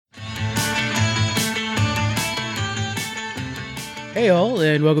Hey all,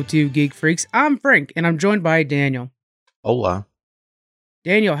 and welcome to Geek Freaks. I'm Frank, and I'm joined by Daniel. Hola.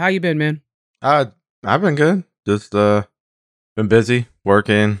 Daniel, how you been, man? Uh, I've been good. Just been busy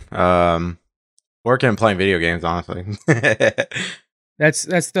working. Working and playing video games. Honestly.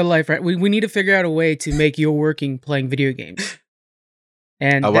 That's the life, right? We need to figure out a way to make your working playing video games,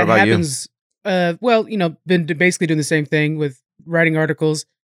 and What that about you? happens. Well, been basically doing the same thing with writing articles,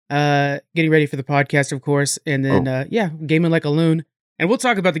 getting ready for the podcast, of course, and then Oh, gaming like a loon. And we'll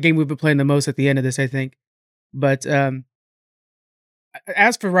talk about the game we've been playing the most at the end of this, I think. But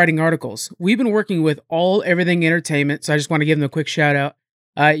as for writing articles, we've been working with All Everything Entertainment, so I just want to give them a quick shout out.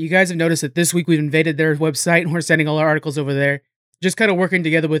 You guys have noticed that this week we've invaded their website and we're sending all our articles over there. Just kind of working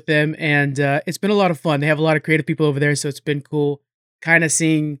together with them, and it's been a lot of fun. They have a lot of creative people over there, so it's been cool, kind of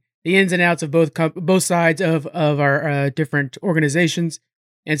seeing the ins and outs of both sides of our different organizations.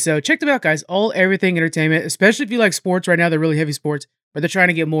 And so check them out, guys. All Everything Entertainment, especially if you like sports. Right now, they're really heavy sports, but they're trying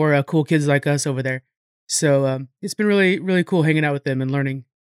to get more cool kids like us over there. So it's been really, really cool hanging out with them and learning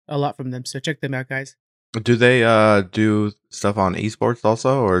a lot from them. So check them out, guys. do they do stuff on esports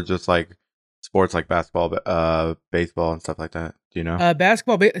also, or just like sports like basketball, baseball, and stuff like that? Do you know?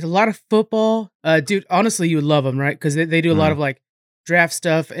 Basketball, a lot of football. Dude, honestly, you would love them, right? Because they do a lot Mm. of like draft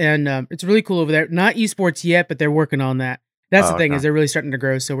stuff, and it's really cool over there. Not esports yet, but they're working on that. That's the Oh, thing, okay. is they're really starting to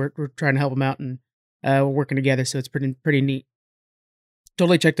grow. So we're trying to help them out, and we're working together. So it's pretty neat.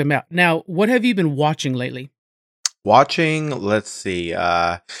 Totally check them out. Now, what have you been watching lately? Watching. Let's see.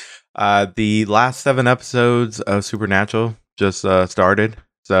 The last 7 episodes of Supernatural just started. Oh,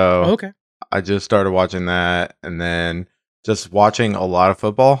 So okay. I just started watching that, and then just watching a lot of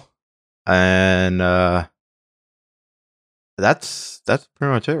football, and that's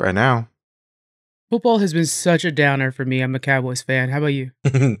pretty much it right now. Football has been such a downer for me. I'm a Cowboys fan. How about you?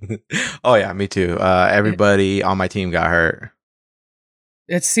 Oh yeah, me too. Everybody on my team got hurt.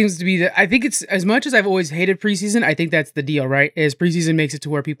 It seems to be the. I think it's as much as I've always hated preseason. I think that's the deal, right? Is preseason makes it to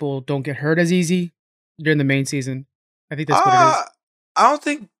where people don't get hurt as easy during the main season. I think that's what it is. I don't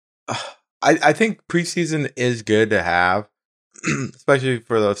think. I think preseason is good to have, especially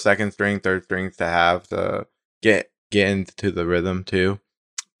for those second string, third strings to have to get into the rhythm too.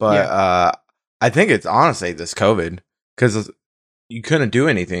 But Yeah. I think it's honestly this COVID, because you couldn't do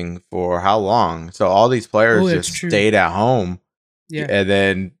anything for how long, so all these Oh, players that's just true. stayed at home, Yeah. and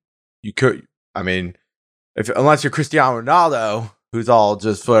then you could. I mean, if unless you're Cristiano Ronaldo, who's all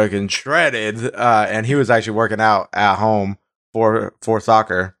just fucking shredded, and he was actually working out at home for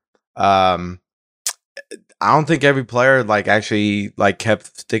soccer. Um, I don't think every player like actually like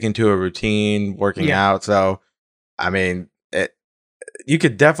kept sticking to a routine, working Yeah. out. So I mean, you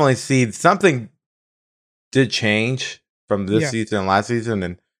could definitely see something did change from this Yeah. season and last season,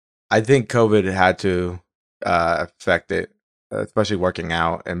 and I think COVID had to affect it, especially working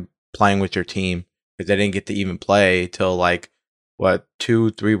out and playing with your team, because they didn't get to even play till like what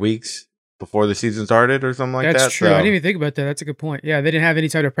 2-3 weeks before the season started or something like That's that. true. I didn't So even think about that. That's a good point. Yeah, they didn't have any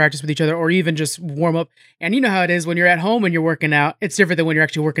time to practice with each other or even just warm up. And you know how it is when you're at home and you're working out. It's different than when you're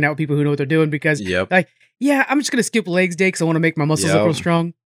actually working out with people who know what they're doing because, yep, like, yeah, I'm just gonna skip legs day because I want to make my muscles look real yep,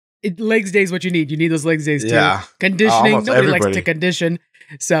 strong. Legs day is what you need. You need those legs days too. yeah, Conditioning. almost Nobody likes to everybody. condition,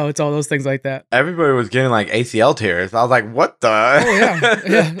 so it's all those things like that. Everybody was getting like ACL tears. I was like, "What Oh yeah,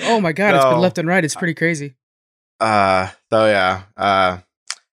 yeah. the?" Oh my god, it's been So, left and right. It's pretty crazy. so yeah,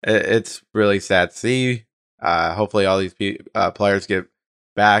 it's really sad to see. Hopefully, all these players get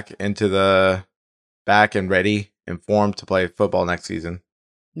back into the back and ready and formed to play football next season.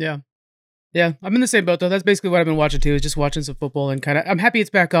 Yeah. Yeah, I'm in the same boat though. That's basically what I've been watching too, is just watching some football and kind of. I'm happy it's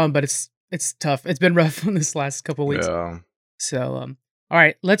back on, but it's tough. It's been rough in this last couple of weeks. Yeah. So, all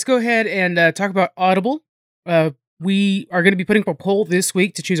right, let's go ahead and talk about Audible. We are going to be putting up a poll this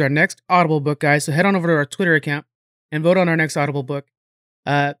week to choose our next Audible book, guys. So head on over to our Twitter account and vote on our next Audible book.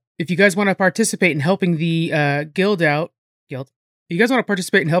 If you guys want to participate in helping the guild, if you guys want to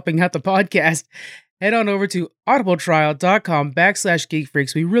participate in helping out the podcast, head on over to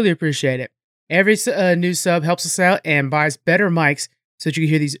audibletrial.com/geekfreaks. We really appreciate it. Every new sub helps us out and buys better mics so that you can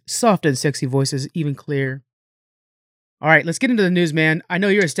hear these soft and sexy voices even clearer. All right, let's get into the news, man. I know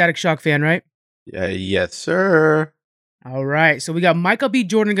you're a Static Shock fan, right? Yeah. Yes, sir. All right, so we got Michael B.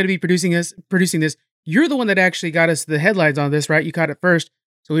 Jordan going to be producing this. You're the one that actually got us the headlines on this, right? You caught it first,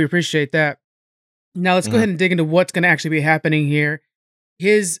 so we appreciate that. Now let's go Mhm. ahead and dig into what's going to actually be happening here. He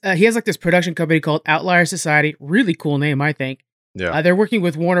has like this production company called Outlier Society. Really cool name, I think. Yeah. They're working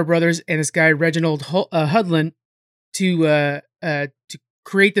with Warner Brothers and this guy Reginald Hudlin to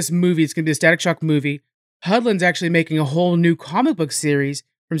create this movie. It's going to be a Static Shock movie. Hudlin's actually making a whole new comic book series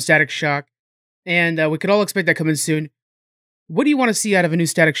from Static Shock, and we could all expect that coming soon. What do you want to see out of a new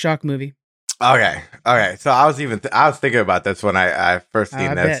Static Shock movie? Okay. So I was thinking about this when I first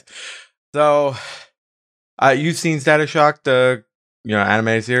seen I this. bet. So, you've seen Static Shock, the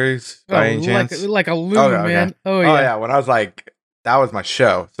animated series Oh, by any chance? like a Okay, loon, okay. man. Oh Oh yeah. yeah, when I was like, that was my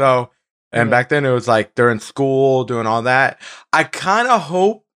show. So, and Really? back then it was like they're in school doing all that. I'm kind of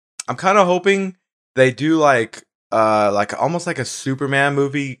hoping they do like almost like a Superman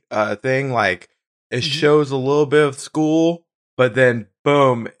movie thing. Like it Mhm. shows a little bit of school, but then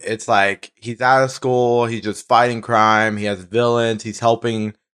boom, it's like he's out of school. He's just fighting crime. He has villains. He's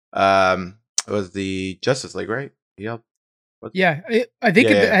helping. It was the Justice League, right? Yep. What's Yeah, yeah. I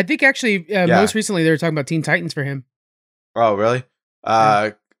think actually Yeah. most recently they were talking about Teen Titans for him. Oh, really?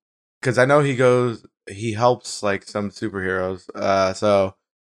 Yeah. Because I know he helps like some superheroes. So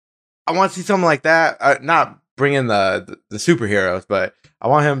I want to see something like that. Not bring in the superheroes, but I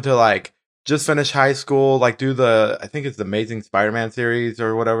want him to like just finish high school, like do I think it's the Amazing Spider-Man series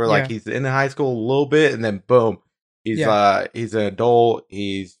or whatever. Like Yeah. he's in high school a little bit, and then boom, Yeah. he's an adult.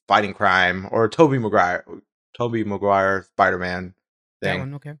 He's fighting crime, or Toby Maguire Spider-Man That thing.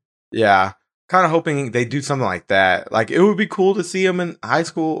 one. Okay. Yeah. Kind of hoping they do something like that. Like it would be cool to see him in high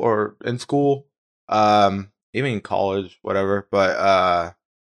school or in school, even in college, whatever. But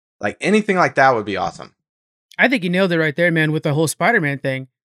like anything like that would be awesome. I think you nailed it right there, man, with the whole Spider-Man thing.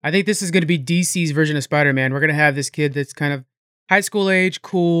 I think this is going to be DC's version of Spider-Man. We're going to have this kid that's kind of high school age,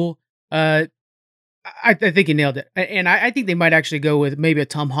 cool. I think you nailed it. And I think they might actually go with maybe a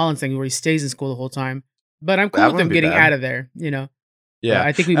Tom Holland thing where he stays in school the whole time. But I'm cool That with them wouldn't be getting bad. out of there, you know. Yeah.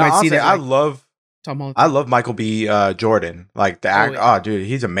 I think we And might see honestly, that like Tom Holland I thing. love Michael B. Jordan. Like the Oh act. yeah. Oh, dude,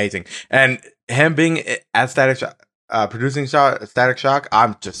 he's amazing. And him being at Static Shock, producing Static Shock,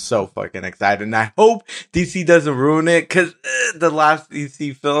 I'm just so fucking excited. And I hope DC doesn't ruin it because the last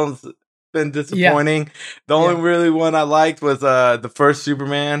DC films been Yeah. disappointing. The only really one I liked was the first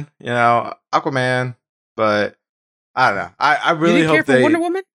Superman. Aquaman. But I don't know. I You really didn't care hope for they. Wonder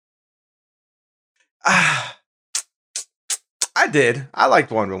Woman? I did. I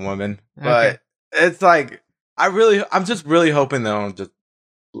liked Wonder Woman, Okay. but it's like I'm just really hoping they don't just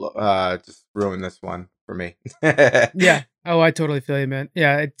ruin this one for me. Yeah. Oh, I totally feel you, man.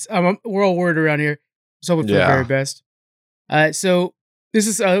 Yeah, we're all worried around here. Just hoping for the very Yeah. best. So this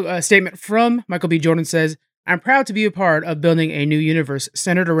is a statement from Michael B. Jordan says, "I'm proud to be a part of building a new universe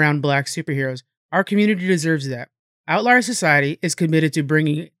centered around Black superheroes. Our community deserves that. Outlier Society is committed to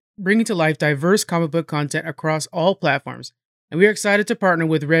bringing to life diverse comic book content across all platforms, and we are excited to partner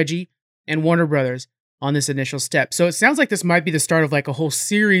with Reggie and Warner Brothers on this initial step." So it sounds like this might be the start of like a whole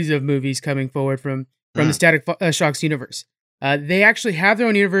series of movies coming forward from the Mm. Static Shocks universe. They actually have their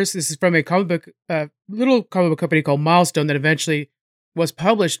own universe. This is from a little comic book company called Milestone that eventually was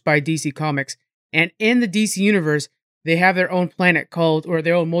published by DC Comics. And in the DC universe, they have their own planet or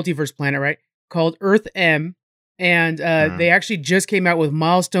their own multiverse planet, right? Called Earth M. And they actually just came out with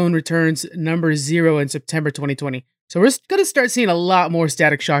Milestone Returns number 0 in September 2020. So we're going to start seeing a lot more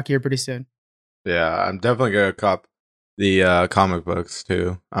Static Shock here pretty soon. Yeah, I'm definitely gonna cop the comic books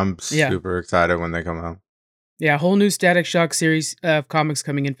too. I'm Yeah. super excited when they come out. Yeah, a whole new Static Shock series of comics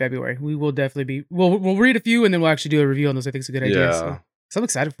coming in February. We will definitely be. We'll read a few and then we'll actually do a review on those. I think it's a good idea. So I'm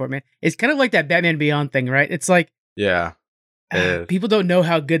excited for it, man. It's kind of like that Batman Beyond thing, right? It's like Yeah. It is. people don't know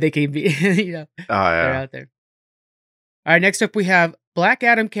how good they can be. Oh They're yeah. out there. All right, next up we have Black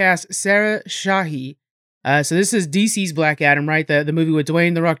Adam cast Sarah Shahi. So this is DC's Black Adam, right? The movie with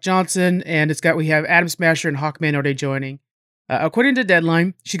Dwayne The Rock Johnson, and we have Adam Smasher and Hawkman are they joining. According to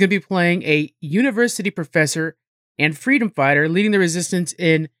Deadline, she's going to be playing a university professor and freedom fighter leading the resistance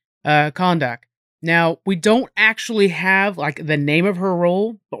in Kondak. Now, we don't actually have like the name of her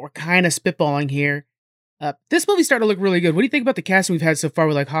role, but we're kind of spitballing here. This movie's starting to look really good. What do you think about the casting we've had so far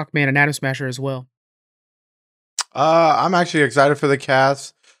with like Hawkman and Adam Smasher as well? I'm actually excited for the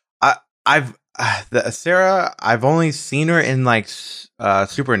cast. I've Sarah. I've only seen her in like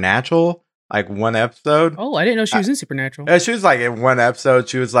Supernatural, like one episode. Oh, I didn't know she was in Supernatural. Yeah, she was like in one episode.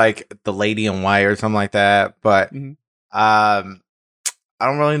 She was like the lady in white or something like that. But Mhm. I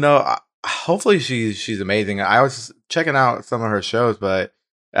don't really know. Hopefully she's amazing. I was checking out some of her shows, but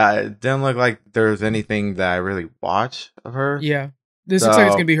it didn't look like there's anything that I really watch of her. Yeah. This looks like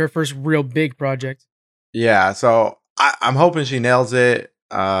it's going to be her first real big project. Yeah, so I'm hoping she nails it.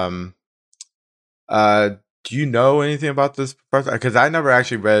 Do you know anything about this person? Because I never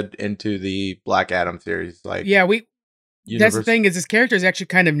actually read into the Black Adam series. Like, Yeah, that's the universe. thing is this character is actually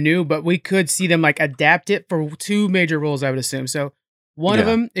kind of new, but we could see them like adapt it for two major roles, I would assume. So one of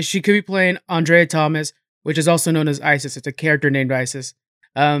Yeah. them is she could be playing Andrea Thomas, which is also known as Isis. It's a character named Isis.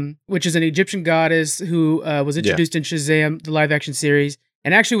 which is an Egyptian goddess who was Yeah. introduced in Shazam, the live action series,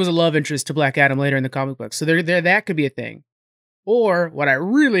 and actually was a love interest to Black Adam later in the comic books. So there that could be a thing. Or what I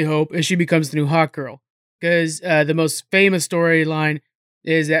really hope is she becomes the new Hawk Girl, because the most famous storyline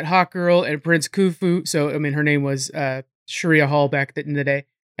is that Hawk Girl and Prince Khufu. So I mean, her name was Sharia Hall back in the day,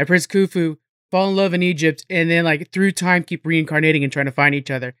 and Prince Khufu fall in love in Egypt, and then like through time keep reincarnating and trying to find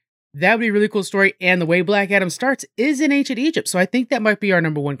each other. That would be a really cool story. And the way Black Adam starts is in ancient Egypt, so I think that might be our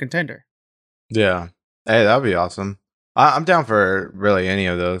number one contender. Yeah. Hey, that'd be awesome. I'm down for really any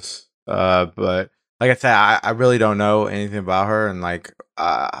of those. But like I said, I really don't know anything about her, and like,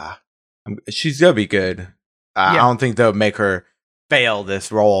 she's gonna be good. I Yeah. don't think they'll make her fail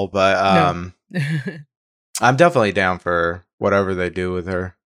this role, but No. I'm definitely down for whatever they do with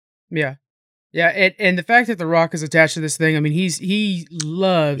her. Yeah. Yeah, and the fact that The Rock is attached to this thing, I mean, he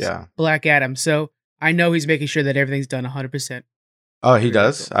loves Yeah. Black Adam, so I know he's making sure that everything's done 100%. Oh, he Very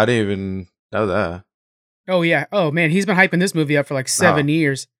does? cool. I didn't even know that. Oh yeah. Oh man, he's been hyping this movie up for like 7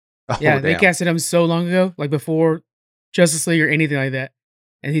 years. Oh, Yeah, they damn. casted him so long ago, like before Justice League or anything like that,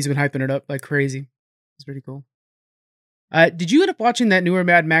 and he's been hyping it up like crazy. It's pretty cool. Did you end up watching that newer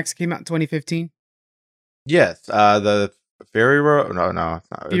Mad Max that came out in 2015? Yes. The Fury Road. No, it's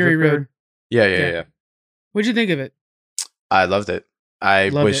not. Is it Fury Road. Yeah, yeah, Yeah. yeah. What'd you think of it? I loved it. I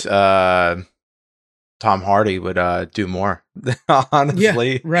Loved wish it. Tom Hardy would do more.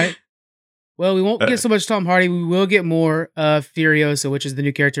 Honestly. Yeah, right. Well, we won't get so much Tom Hardy. We will get more of Furiosa, which is the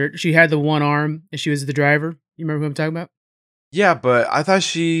new character. She had the one arm, and she was the driver. You remember who I'm talking about? Yeah, but I thought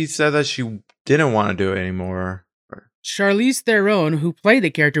she said that she didn't want to do it anymore. Charlize Theron, who played the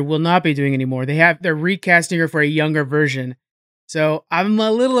character, will not be doing anymore. They're recasting her for a younger version. So I'm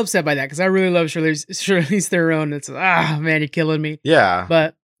a little upset by that because I really love Charlize Theron. It's man, you're killing me. Yeah.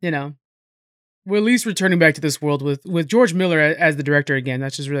 But we're at least returning back to this world with George Miller as the director again.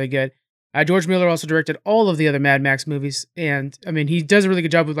 That's just really good. George Miller also directed all of the other Mad Max movies, and I mean he does a really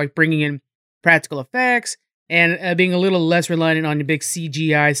good job with like bringing in practical effects and being a little less reliant on the big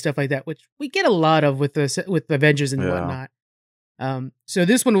CGI stuff like that, which we get a lot of with the Avengers and Yeah. whatnot. So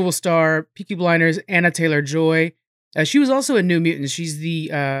this one will star Peaky Blinders Anna Taylor-Joy. She was also in New Mutants. She's the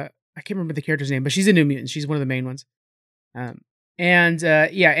I can't remember the character's name, but she's in New Mutants. She's one of the main ones. And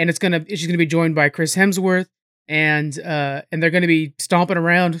she's gonna be joined by Chris Hemsworth, and they're gonna be stomping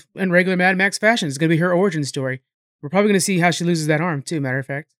around in regular Mad Max fashion. It's gonna be her origin story. We're probably gonna see how she loses that arm too. Matter of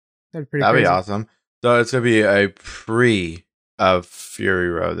fact, that'd be pretty. That'd crazy. be awesome. So it's gonna be a pre of Fury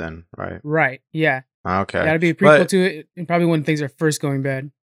Road then, right? Right. Yeah. Okay. That'd be a prequel But- to it, and probably when things are first going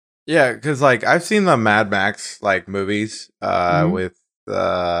bad. Yeah, because like I've seen the Mad Max like movies Mhm. with what's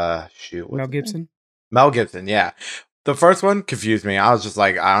Mel his name? Gibson. Mel Gibson, yeah. The first one confused me. I was just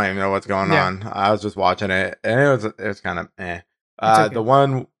like, I don't even know what's going Yeah. on. I was just watching it, and it was kind of eh. okay. The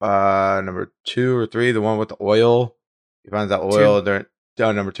one number 2 or 3, the one with the oil. He finds that oil.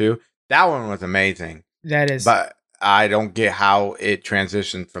 Number 2. That one was amazing, That is. but I don't get how it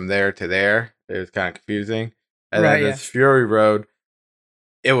transitioned from there to there. It was kind of confusing. And Right, then this Fury Road,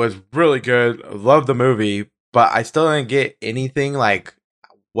 it was really good. Love the movie, but I still didn't get anything like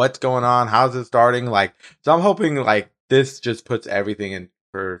what's going on, how's it starting, like. So I'm hoping like this just puts everything in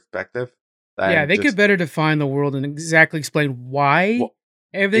perspective. yeah, and they just- could better define the world and exactly explain why Well,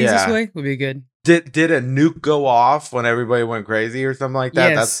 everything's this yeah. way. Would be good. Did a nuke go off when everybody went crazy or something like that?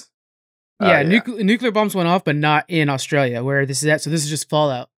 Yes. That's Yeah, nuclear bombs went off, but not in Australia, where this is at. So this is just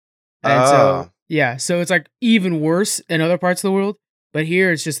fallout. And so so it's like even worse in other parts of the world. But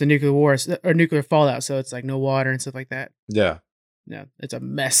here it's just the nuclear war or nuclear fallout. So it's like no water and stuff like that. yeah. No, it's a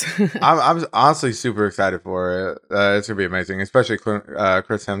mess. I'm honestly super excited for it. It's gonna be amazing, especially Chris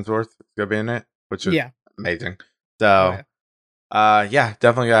Hemsworth is gonna be in it, which is yeah. amazing. So, yeah,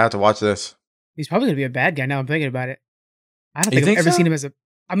 definitely gonna have to watch this. He's probably going to be a bad guy now I'm thinking about it. I don't You think I've think ever so? seen him as a.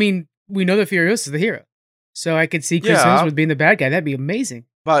 I mean, we know that Furiosa is the hero. So I could see Chris Yeah. Hemsworth being the bad guy. That'd be amazing.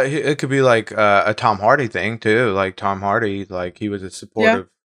 But it could be like a Tom Hardy thing too. Like Tom Hardy, like he was a supportive.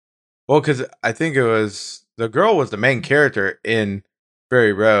 Well, because I think it was the girl was the main character in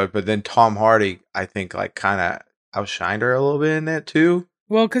Fury Road, but then Tom Hardy, I think, like kind of outshined her a little bit in it too.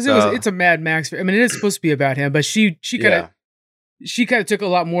 Well, because it's a Mad Max. I mean, it is supposed to be about him, but she kind of took a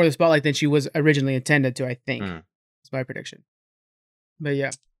lot more of the spotlight than she was originally intended to. I think that's my prediction. But yeah,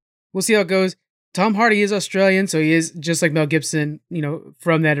 we'll see how it goes. Tom Hardy is Australian, so he is just like Mel Gibson,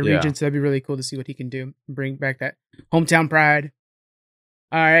 from that region. Yeah. So that'd be really cool to see what he can do and bring back that hometown pride.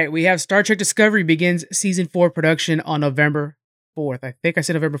 All right, we have Star Trek Discovery begins season 4 production on November 4th. I think I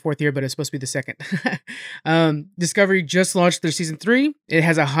said November 4th here, but it's supposed to be the 2nd. Discovery just launched their season 3. It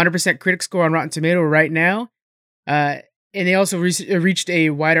has a 100% critic score on Rotten Tomato right now. And they also reached a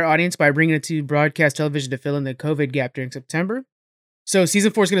wider audience by bringing it to broadcast television to fill in the COVID gap during September. So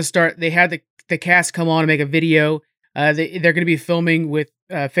season 4 is going to start. They had the cast come on and make a video. They're going to be filming with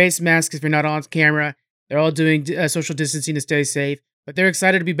face masks if you're not on camera. They're all doing social distancing to stay safe. But they're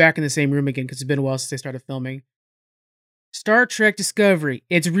excited to be back in the same room again because it's been a while since they started filming. Star Trek Discovery.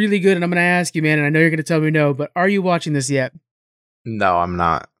 It's really good, and I'm going to ask you, man, and I know you're going to tell me no, but are you watching this yet? No, I'm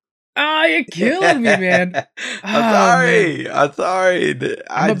not. Oh, you're killing me, man. I'm sorry.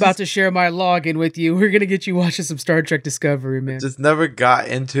 I'm about to share my login with you. We're going to get you watching some Star Trek Discovery, man. Just never got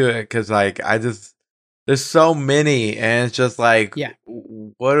into it because, like, there's so many, and it's just like, yeah.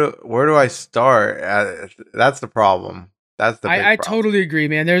 Where do I start? That's the problem. That's the big I problem. totally agree,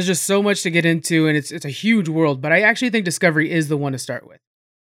 man. There's just so much to get into, and it's a huge world. But I actually think Discovery is the one to start with.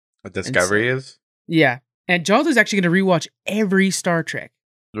 What Discovery is? Yeah, and Jonathan's actually going to rewatch every Star Trek.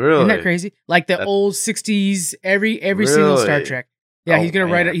 Really? Isn't that crazy? Like the old '60s, every single Star Trek. Yeah, he's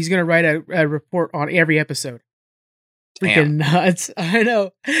gonna write a report on every episode. Freaking nuts! I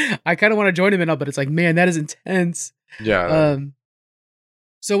know. I kind of want to join him in all, but it's like, man, that is intense. Yeah.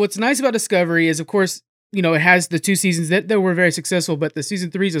 So what's nice about Discovery is, of course, you know, it has the 2 seasons that were very successful, but the season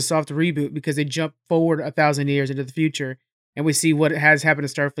 3 is a soft reboot because they jump forward 1,000 years into the future, and we see what has happened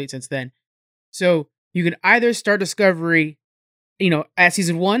to Starfleet since then. So you can either start Discovery, you know, at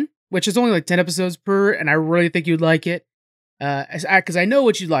season 1, which is only like 10 episodes per, and I really think you'd like it, because I know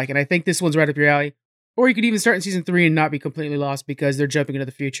what you'd like, and I think this one's right up your alley. Or you could even start in season 3 and not be completely lost because they're jumping into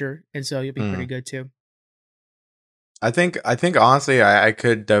the future, and so you'll be pretty good too. I think honestly, I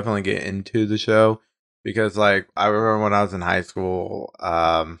could definitely get into the show because, like, I remember when I was in high school,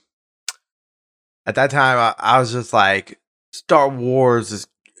 at that time I was just like, Star Wars is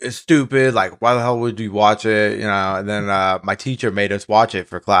stupid. Like, why the hell would you watch it? You know. And then my teacher made us watch it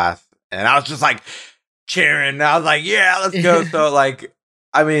for class, and I was just like cheering. I was like, yeah, let's go. So, like,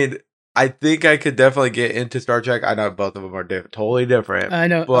 I mean, I think I could definitely get into Star Trek. I know both of them are totally different. I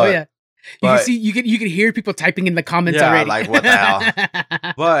know. But, oh yeah. You can hear people typing in the comments already. Like, what the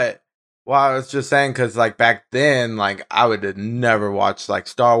hell? But well, I was just saying, because, like, back then, like, I would never watch, like,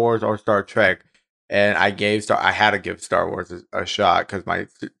 Star Wars or Star Trek, and I had to give Star Wars a shot because my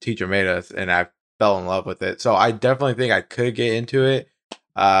teacher made us, and I fell in love with it. So I definitely think I could get into it.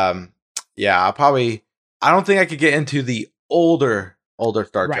 Yeah, I don't think I could get into the older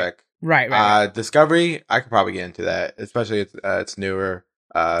Star Trek. Right. Discovery, I could probably get into that, especially it's newer.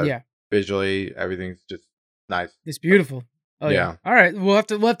 Visually, everything's just nice. It's beautiful. Oh yeah. All right, we'll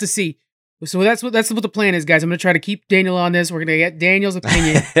have to see. So that's what the plan is, guys. I'm gonna try to keep Daniel on this. We're gonna get Daniel's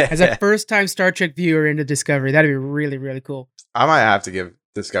opinion as a first time Star Trek viewer into Discovery. That'd be really, really cool. I might have to give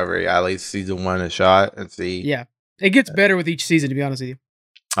Discovery at least season 1 a shot and see. Yeah, it gets better with each season, to be honest with you.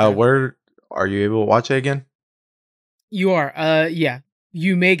 Where are you able to watch it again? You are. Yeah.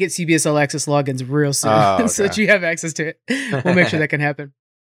 You may get CBS All Access logins real soon, okay. so that you have access to it. We'll make sure that can happen.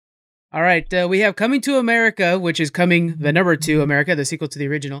 All right, we have Coming to America, which is coming, the number 2 America, the sequel to the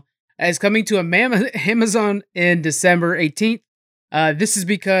original, is coming to Amazon in December 18th. This is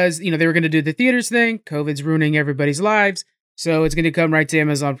because, you know, they were going to do the theaters thing. COVID's ruining everybody's lives, so it's going to come right to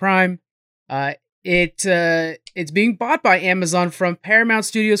Amazon Prime. It's being bought by Amazon from Paramount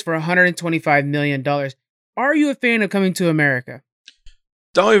Studios for $125 million. Are you a fan of Coming to America?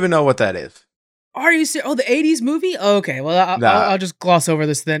 Don't even know what that is. Are you serious? Oh, the 80s movie? Oh, okay, well, I'll just gloss over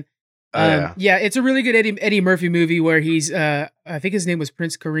this then. Yeah, it's a really good Eddie Murphy movie where he's, I think his name was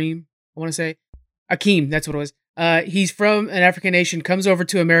Prince Kareem, I want to say. Akeem, that's what it was. He's from an African nation, comes over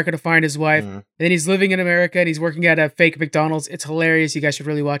to America to find his wife, and then he's living in America, and he's working at a fake McDonald's. It's hilarious. You guys should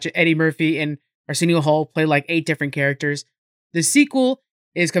really watch it. Eddie Murphy and Arsenio Hall play like 8 different characters. The sequel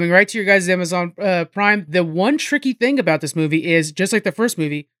is coming right to your guys' Amazon Prime. The one tricky thing about this movie is, just like the first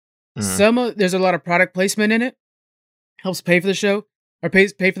movie, there's a lot of product placement in it. Helps pay for the show, or pay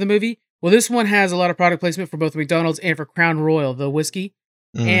for the movie. Well, this one has a lot of product placement for both McDonald's and for Crown Royal, the whiskey.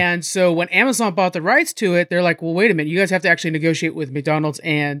 And so when Amazon bought the rights to it, they're like, well, wait a minute, you guys have to actually negotiate with McDonald's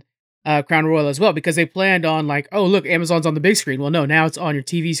and Crown Royal as well, because they planned on, like, oh, look, Amazon's on the big screen. Well, no, now it's on your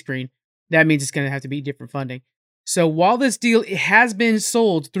TV screen. That means it's going to have to be different funding. So while this deal has been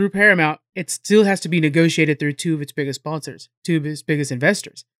sold through Paramount, it still has to be negotiated through 2 of its biggest sponsors, 2 of its biggest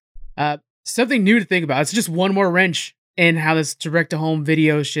investors. Something new to think about. It's just one more wrench in how this direct-to-home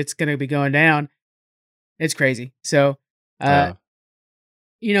video shit's going to be going down. It's crazy. So,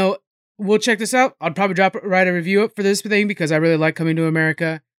 you know, we'll check this out. I'll probably write a review up for this thing because I really like Coming to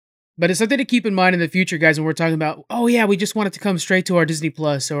America. But it's something to keep in mind in the future, guys, when we're talking about, oh yeah, we just want it to come straight to our Disney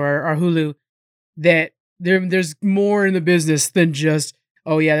Plus or our Hulu, that there's more in the business than just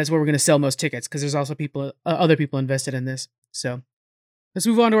oh yeah, that's where we're going to sell most tickets because there's also other people invested in this. So let's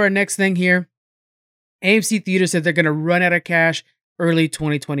move on to our next thing here. AMC Theaters said they're going to run out of cash early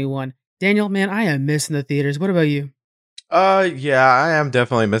 2021. Daniel, man, I am missing the theaters. What about you? Yeah, I am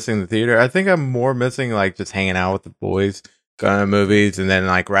definitely missing the theater. I think I'm more missing like just hanging out with the boys, going to movies, and then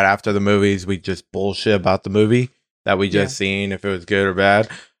like right after the movies, we just bullshit about the movie that we Yeah. just seen, if it was good or bad.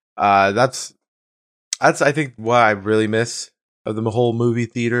 That's I think what I really miss of the whole movie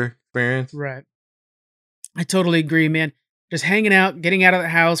theater experience. Right. I totally agree, man. Just hanging out, getting out of the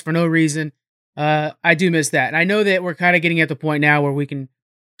house for no reason. I do miss that. And I know that we're kind of getting at the point now where we can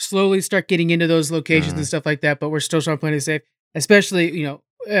slowly start getting into those locations and stuff like that, but we're still trying to play it safe. Especially, we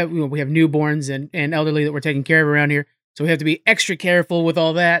have newborns and elderly that we're taking care of around here. So we have to be extra careful with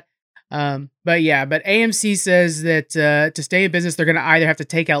all that. But AMC says that to stay in business, they're going to either have to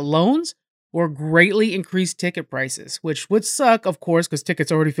take out loans or greatly increase ticket prices, which would suck, of course, because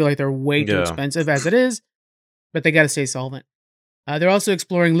tickets already feel like they're way too expensive as it is, but they got to stay solvent. They're also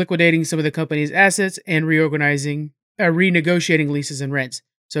exploring liquidating some of the company's assets and renegotiating leases and rents.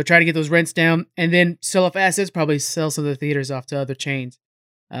 So try to get those rents down and then sell off assets, probably sell some of the theaters off to other chains.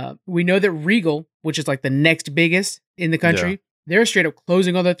 We know that Regal, which is like the next biggest in the country, they're straight up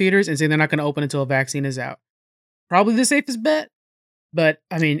closing all their theaters and saying they're not going to open until a vaccine is out. Probably the safest bet, but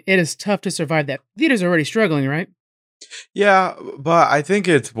I mean, it is tough to survive that. Theaters are already struggling, right? Yeah, but I think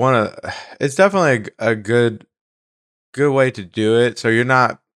it's definitely a good way to do it. So you're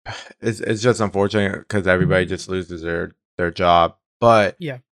not. It's just unfortunate because everybody just loses their job, but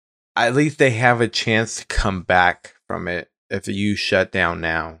yeah, at least they have a chance to come back from it if you shut down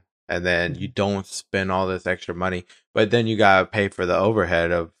now, and then you don't spend all this extra money. But then you gotta pay for the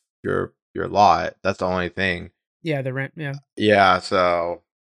overhead of your lot. That's the only thing. Yeah, the rent. Yeah. Yeah. So,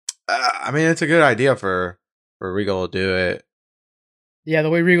 I mean, it's a good idea for Regal to do it. Yeah, the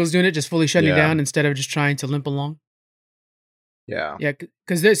way Regal's doing it, just fully shutting Yeah. down instead of just trying to limp along. Yeah. Yeah,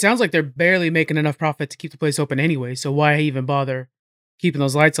 because it sounds like they're barely making enough profit to keep the place open anyway. So why even bother keeping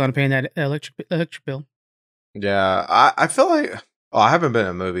those lights on and paying that electric bill? Yeah. I feel like I haven't been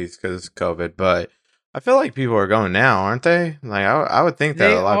in movies because of COVID, but I feel like people are going now, aren't they? Like I would think that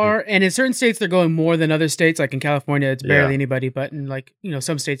They a lot of are, and in certain states they're going more than other states. Like in California, it's barely Yeah. anybody, but in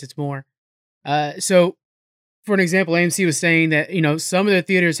some states it's more. So for an example, AMC was saying that some of the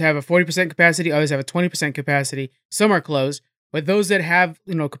theaters have a 40% capacity, others have a 20% capacity. Some are closed, but those that have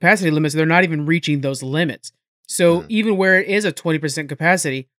capacity limits, they're not even reaching those limits. So even where it is a 20%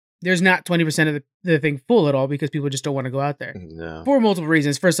 capacity, there's not 20% of the thing full at all because people just don't want to go out there No. for multiple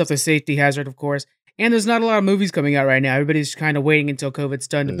reasons. First off, the safety hazard, of course, and there's not a lot of movies coming out right now. Everybody's kind of waiting until COVID's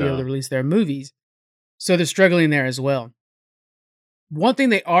done to be able to release their movies. So they're struggling there as well. One thing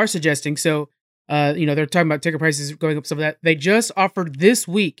they are suggesting, so they're talking about ticket prices going up, some of that. They just offered this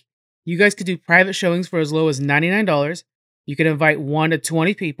week, you guys could do private showings for as low as $99. You can invite 1 to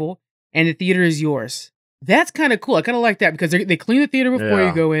 20 people, and the theater is yours. That's kind of cool. I kind of like that because they clean the theater before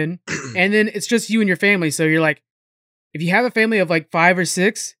you go in, and then it's just you and your family. So you're like, if you have a family of like 5 or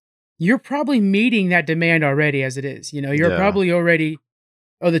 6, you're probably meeting that demand already as it is. You're probably already,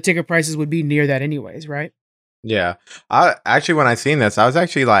 the ticket prices would be near that anyways, right? Yeah. I actually, when I seen this, I was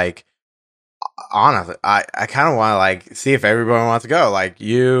actually like, honestly, I kind of want to like see if everyone wants to go. Like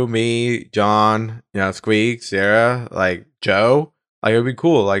you, me, John, Squeak, Sarah, like Joe. Like it'd be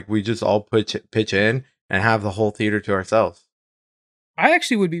cool. Like we just all pitch in and have the whole theater to ourselves. I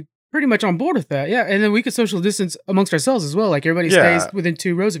actually would be pretty much on board with that. Yeah, and then we could social distance amongst ourselves as well. Like everybody stays within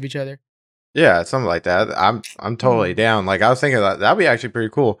 2 rows of each other. Yeah, something like that. I'm totally down. Like I was thinking that'd be actually pretty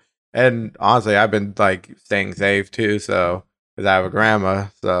cool. And honestly, I've been like staying safe too. So because I have a grandma,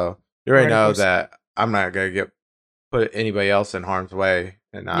 so you already know that I'm not gonna put anybody else in harm's way,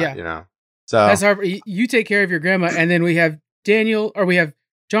 and not So that's hard. You take care of your grandma, and then we have we have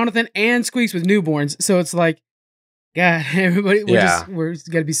Jonathan and Squeaks with newborns. So it's like, God, everybody, we're just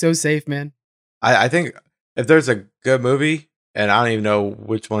gotta be so safe, man. I think if there's a good movie, and I don't even know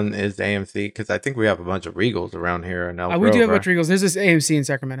which one is AMC because I think we have a bunch of Regals around here in Elk Grove. We do have a bunch of Regals. There's this AMC in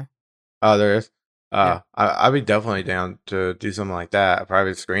Sacramento. Oh, there is. I'd be definitely down to do something like that. A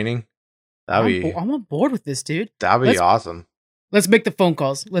private screening. I'm on board with this, dude. That'd be awesome. Let's make the phone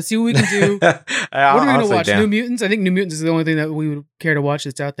calls. Let's see what we can do. What are we going to watch? New Mutants? I think New Mutants is the only thing that we would care to watch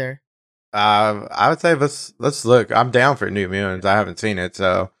that's out there. I would say let's look. I'm down for New Mutants. I haven't seen it,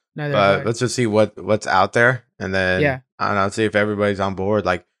 so let's just see what's out there, and then I don't know, see if everybody's on board.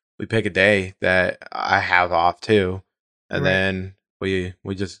 Like we pick a day that I have off too, and then we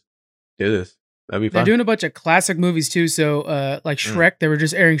just do this. That'd be fun. They're doing a bunch of classic movies too. So like Shrek, they were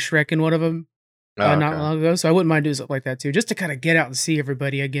just airing Shrek in one of them. Oh, not okay. long ago. So I wouldn't mind doing something like that too, just to kind of get out and see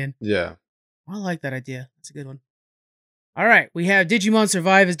everybody again. Yeah. I like that idea. That's a good one. All right, we have Digimon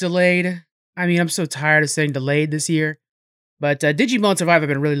Survive is delayed. I mean, I'm so tired of saying delayed this year. But Digimon Survive, I've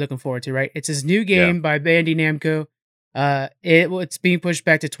been really looking forward to, right? It's this new Yeah. game by Bandai Namco. It's being pushed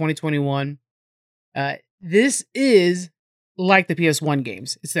back to 2021. This is like the PS1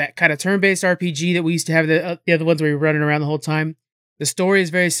 games. It's that kind of turn-based RPG that we used to have the other ones where you're running around the whole time. The story is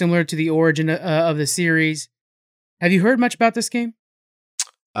very similar to the origin of the series. Have you heard much about this game?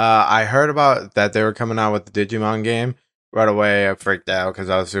 I heard about that they were coming out with the Digimon game. Right away, I freaked out because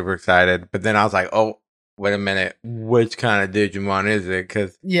I was super excited. But then I was like, oh, wait a minute. Which kind of Digimon is it?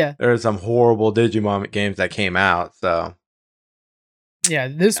 Because Yeah. there are some horrible Digimon games that came out. So, Yeah,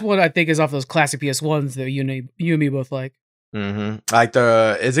 this one I think is off those classic PS1s that you and me both like. like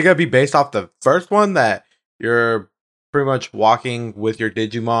is it going to be based off the first one that you're pretty much walking with your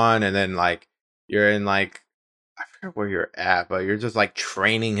Digimon and then like you're in like, I forget where you're at, but you're just like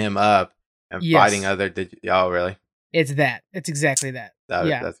training him up and fighting Yes. other Oh, really? It's that. It's exactly that.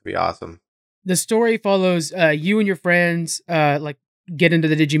 Yeah. That'd be awesome. The story follows you and your friends like get into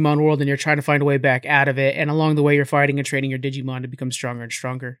the Digimon world and you're trying to find a way back out of it. And along the way, you're fighting and training your Digimon to become stronger and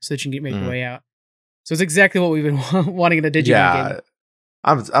stronger so that you can make your way out. So it's exactly what we've been wanting in a Digimon game.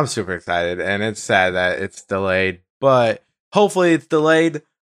 I'm super excited, and it's sad that it's delayed, but hopefully it's delayed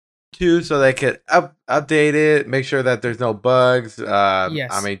too, so they could update it, make sure that there's no bugs. Yes.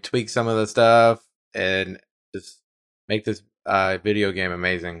 I mean, tweak some of the stuff and just make this video game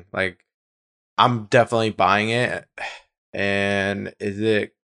amazing. Like, I'm definitely buying it. And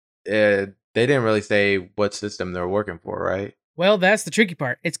they didn't really say what system they're working for, right? Well, that's the tricky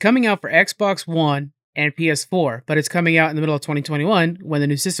part. It's coming out for Xbox One and PS4, but it's coming out in the middle of 2021 when the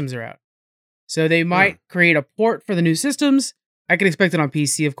new systems are out. So they might create a port for the new systems. I can expect it on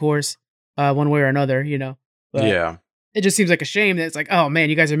PC, of course, one way or another, you know. But yeah. It just seems like a shame that it's like, oh man,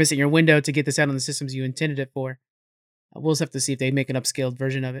 you guys are missing your window to get this out on the systems you intended it for. We'll just have to see if they make an upscaled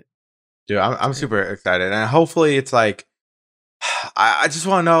version of it. Dude, I'm super excited, and hopefully it's like, I just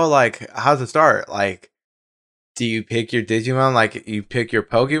want to know, like, how's it start? Like, do you pick your Digimon like you pick your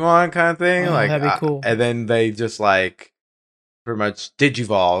Pokemon kind of thing? Oh, like, that'd be cool. And then they just like pretty much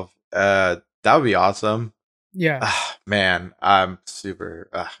Digivolve. That would be awesome. Yeah. Man, I'm super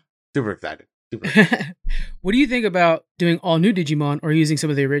excited. What do you think about doing all new Digimon or using some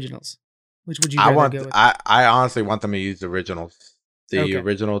of the originals? Which would you rather go with? I honestly want them to use the originals. The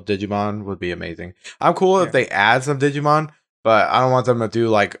original Digimon would be amazing. I'm cool if they add some Digimon, but I don't want them to do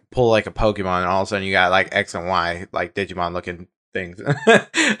like pull like a Pokemon and all of a sudden you got like X and Y like Digimon looking things.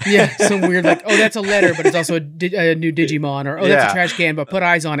 Yeah, some weird like, oh, that's a letter, but it's also a new Digimon, or that's a trash can, but put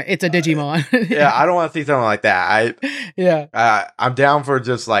eyes on it. It's a Digimon. Yeah, I don't want to see something like that. I'm down for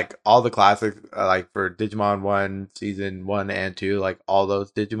just like all the classics, like for Digimon 1, Season 1 and 2, like all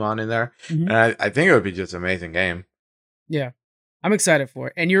those Digimon in there. And I think it would be just an amazing game. Yeah. I'm excited for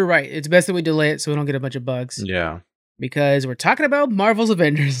it. And you're right. It's best that we delay it so we don't get a bunch of bugs. Yeah. Because we're talking about Marvel's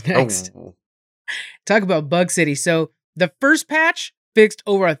Avengers next. Talk about Bug City. So the first patch fixed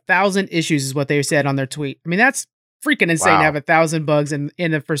over 1,000 issues is what they said on their tweet. I mean, that's freaking insane to have 1,000 bugs in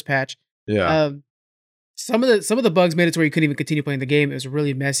the first patch. Yeah. Some of the bugs made it to where you couldn't even continue playing the game. It was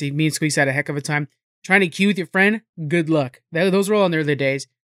really messy. Me and Squeaks had a heck of a time. Trying to queue with your friend, good luck. Those were all in the early days.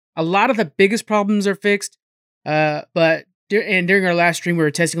 A lot of the biggest problems are fixed. But during our last stream, we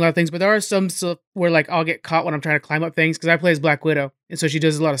were testing a lot of things, but there are some stuff where like I'll get caught when I'm trying to climb up things because I play as Black Widow, and so she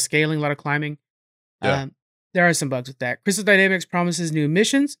does a lot of scaling, a lot of climbing. Yeah. There are some bugs with that. Crystal Dynamics promises new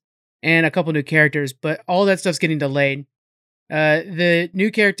missions and a couple new characters, but all that stuff's getting delayed. The new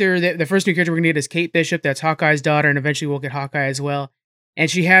character, the first new character we're gonna get is Kate Bishop. That's Hawkeye's daughter, and eventually we'll get Hawkeye as well.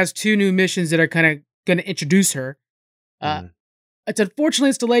 And she has 2 new missions that are kind of gonna introduce her. It's unfortunately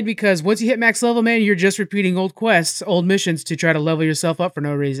it's delayed because once you hit max level, man, you're just repeating old quests, old missions to try to level yourself up for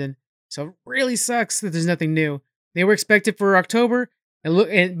no reason. So it really sucks that there's nothing new. They were expected for October,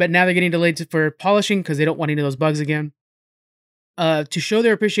 but now they're getting delayed for polishing because they don't want any of those bugs again. To show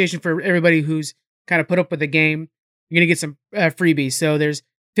their appreciation for everybody who's kind of put up with the game, you're gonna get some freebies. So there's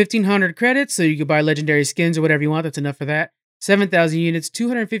 1,500 credits, so you can buy legendary skins or whatever you want. That's enough for that. 7,000 units,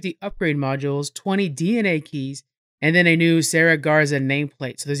 250 upgrade modules, 20 DNA keys, and then a new Sarah Garza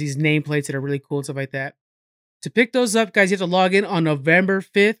nameplate. So there's these nameplates that are really cool and stuff like that. To pick those up, guys, you have to log in on November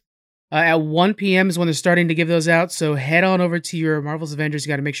 5th. At 1 p.m. is when they're starting to give those out. So head on over to your Marvel's Avengers. You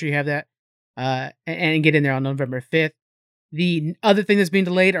got to make sure you have that and get in there on November 5th. The other thing that's being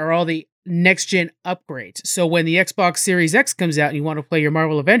delayed are all the next-gen upgrades. So when the Xbox Series X comes out and you want to play your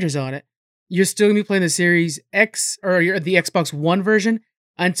Marvel Avengers on it, you're still going to be playing the Series X or the Xbox One version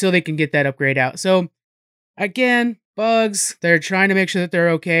until they can get that upgrade out. So again, bugs, they're trying to make sure that they're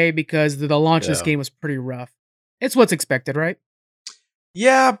okay because the launch of this Yeah. game was pretty rough. It's what's expected, right?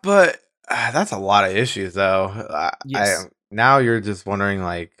 Yeah, but that's a lot of issues, though. Yes. Now you're just wondering,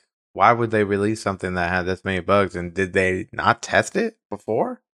 like, why would they release something that had this many bugs, and did they not test it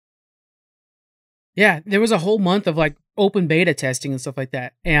before? Yeah, there was a whole month of like open beta testing and stuff like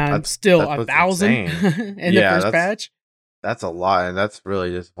that, and That's still that's a what's 1,000 insane. in the Yeah, first patch. that's a lot, and that's really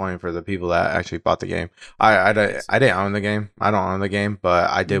disappointing for the people that actually bought the game. I Yes. didn't own the game. I don't own the game, but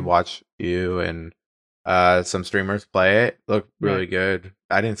I did Mhm. watch you and some streamers play it. Looked really Right. good.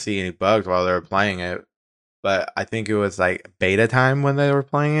 I didn't see any bugs while they were playing it, but I think it was like beta time when they were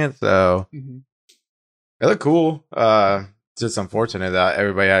playing it, so Mhm. it looked cool. It's just unfortunate that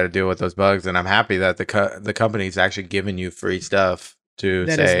everybody had to deal with those bugs, and I'm happy that the company's actually giving you free stuff to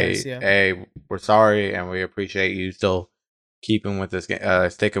That is say, nice, yeah. "Hey, we're sorry, and we appreciate you still keeping with this game,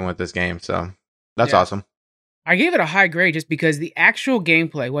 sticking with this game." So that's Yeah. awesome. I gave it a high grade just because the actual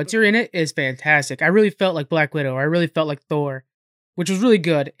gameplay, once you're in it, is fantastic. I really felt like Black Widow. I really felt like Thor, which was really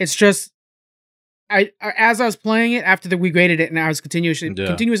good. It's just as I was playing it after we graded it, and I was Yeah.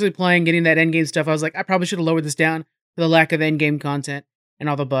 continuously playing, getting that end game stuff. I was like, I probably should have lowered this down for the lack of end game content and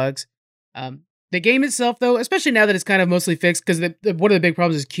all the bugs. The game itself, though, especially now that it's kind of mostly fixed, because one of the big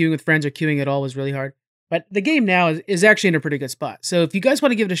problems is queuing with friends or queuing at all was really hard. But the game now is actually in a pretty good spot. So if you guys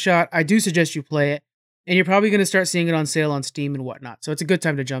want to give it a shot, I do suggest you play it. And you're probably going to start seeing it on sale on Steam and whatnot. So it's a good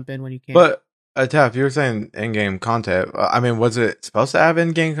time to jump in when you can. But Taff, you were saying in-game content. I mean, was it supposed to have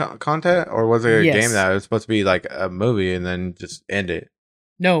in-game content, or was it a game Yes. that was supposed to be like a movie and then just end it?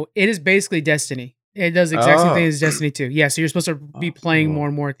 No, it is basically Destiny. It does the exact same thing Oh. as Destiny 2. Yeah, so you're supposed to be Oh, playing cool. more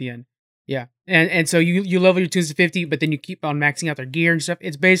and more at the end. Yeah. And so you level your tunes to 50, but then you keep on maxing out their gear and stuff.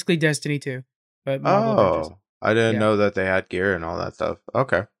 It's basically Destiny 2, but Marvel Avengers. Oh, I didn't Yeah. know that they had gear and all that stuff.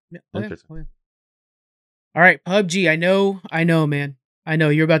 Okay, Yeah. Oh, yeah. interesting. Oh, yeah. All right, PUBG. I know, man. I know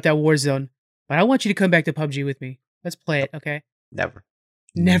you're about that war zone, but I want you to come back to PUBG with me. Let's play it, okay? Never.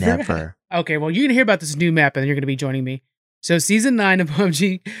 Never? Never. Okay, well, you're going to hear about this new map, and you're going to be joining me. So Season 9 of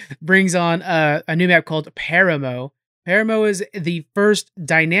PUBG brings on a new map called Paramo. Paramo is the first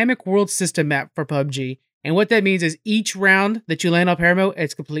dynamic world system map for PUBG. And what that means is each round that you land on Paramo,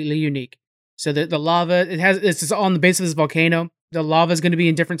 it's completely unique. So the lava, it's on the base of this volcano. The lava is going to be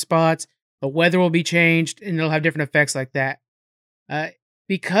in different spots. The weather will be changed, and it'll have different effects like that.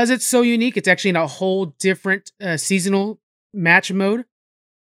 Because it's so unique, it's actually in a whole different seasonal match mode.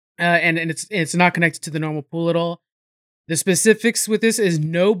 And it's not connected to the normal pool at all. The specifics with this is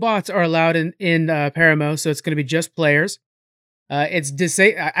no bots are allowed in Paramo, so it's going to be just players.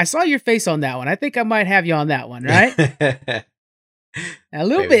 I saw your face on that one. I think I might have you on that one, right? A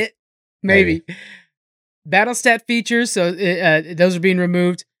little Maybe. bit, maybe. Battle stat features, so those are being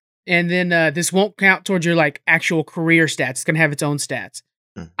removed, and then this won't count towards your like actual career stats. It's going to have its own stats.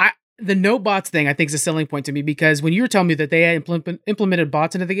 The no bots thing I think is a selling point to me, because when you were telling me that they had implemented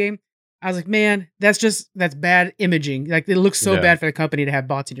bots into the game, I was like, man, that's bad imaging. Like, it looks so Yeah. bad for the company to have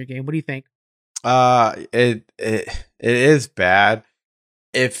bots in your game. What do you think? It is bad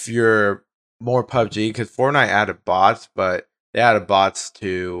if you're more PUBG, because Fortnite added bots, but they added bots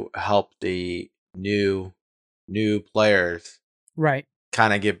to help the new players Right.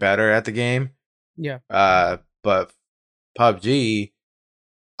 kind of get better at the game. Yeah. But PUBG,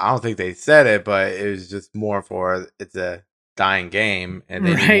 I don't think they said it, but it was just more for it's a dying game and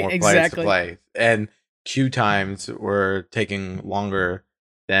they Right, need more players exactly. to play. And queue times were taking longer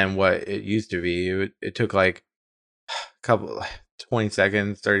than what it used to be. It took like a couple 20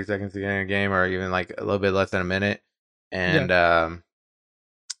 seconds, 30 seconds to get in a game, or even like a little bit less than a minute. And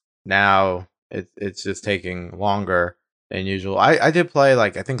now it's just taking longer than usual. I did play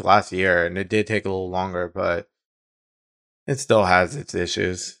like I think last year, and it did take a little longer, but it still has its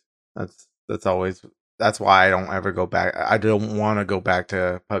issues. That's why I don't ever go back. I don't want to go back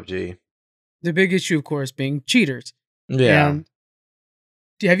to PUBG. The big issue, of course, being cheaters. Yeah. And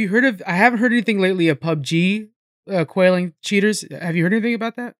have you heard of? I haven't heard anything lately of PUBG quailing cheaters. Have you heard anything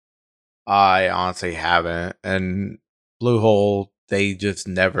about that? I honestly haven't. And Bluehole, they just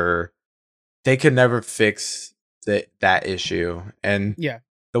never, they could never fix that issue. And Yeah.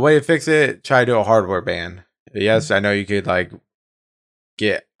 the way to fix it, try to do a hardware ban. Yes, I know you could like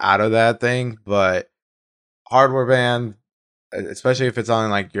get out of that thing, but hardware ban, especially if it's on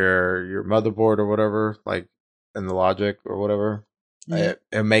like your motherboard or whatever, like in the logic or whatever, it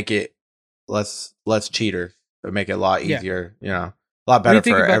make it less cheaters. It make it a lot Yeah. easier, a lot do you better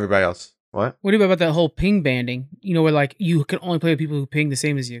think for about- everybody else. What? What do you think about that whole ping banding? You know, where like you can only play with people who ping the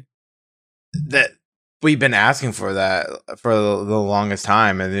same as you. we've been asking for that for the longest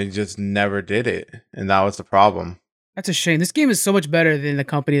time, and they just never did it, and that was the problem. That's a shame. This game is so much better than the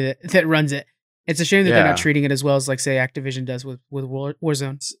company that runs it. It's a shame that they're not Yeah. treating it as well as, like, say, Activision does with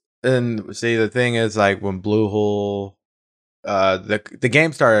Warzone. And see, the thing is, like, when Bluehole, the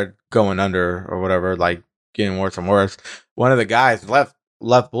game started going under or whatever, like getting worse and worse. One of the guys left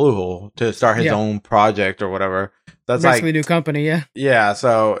Bluehole to start his Yeah. own project or whatever. That's Basically, like, new company, yeah. yeah.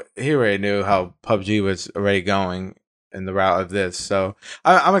 So he already knew how PUBG was already going in the route of this. So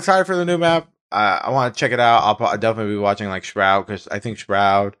I'm excited for the new map. I want to check it out. I'll definitely be watching like Shroud, because I think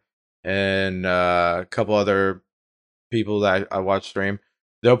Shroud and a couple other people that I watch stream,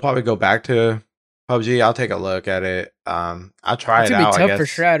 they'll probably go back to PUBG. I'll take a look at it. I'll try It's it gonna out, be I tough for guess.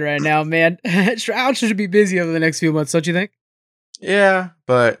 Shroud right now, man. Shroud should be busy over the next few months, don't you think? Yeah,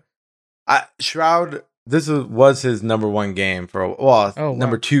 but Shroud, was his number one game for Oh, wow.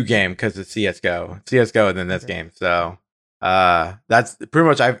 number two game, because it's CS:GO, and then this Okay. game. So that's pretty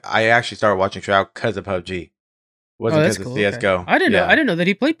much. I actually started watching Shroud because of PUBG. Wasn't that's because cool. of Okay. CS:GO. I didn't know. Yeah. I didn't know that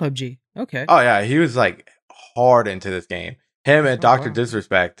he played PUBG. Okay. Oh yeah, he was like hard into this game. Him and Oh, Doctor wow.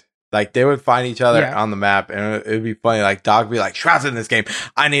 Disrespect, like they would find each other Yeah. on the map, and it would be funny. Like Doc would be like, "Shroud's in this game.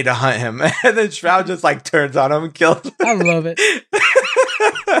 I need to hunt him," and then Shroud just like turns on him and kills him. I love it.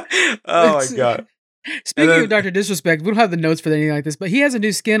 Oh my It's- god! Speaking then- of Dr. Disrespect, we don't have the notes for anything like this, but he has a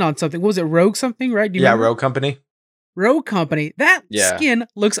new skin on something. What was it, Rogue something, right? Do you Yeah, remember? Rogue Company. Rogue Company. That Yeah. skin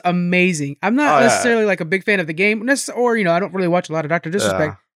looks amazing. I'm not Oh, yeah. necessarily like a big fan of the game, or I don't really watch a lot of Dr.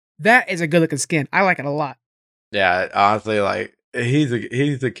 Disrespect. That is a good looking skin. I like it a lot. Yeah, honestly, like he's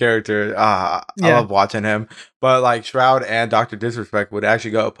a character. I Yeah. love watching him. But like Shroud and Doctor Disrespect would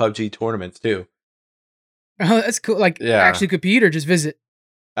actually go to PUBG tournaments too. Oh, that's cool. Like, Yeah. actually compete or just visit?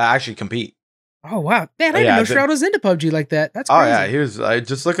 Actually compete. Oh, wow. Man, I didn't Yeah, know the- Shroud was into PUBG like that. That's Oh crazy. yeah, he was.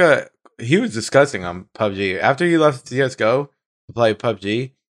 Just look at. He was disgusting on PUBG after he left CS:GO to play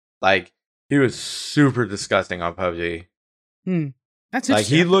PUBG. Like he was super disgusting on PUBG. That's Like,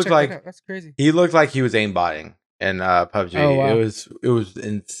 interesting. he I'll have to looked check that like- out. That's crazy. He looked like he was aimbotting in PUBG. Oh, wow. It was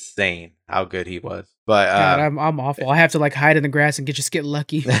insane how good he was. But God, I'm awful. I have to like hide in the grass and just get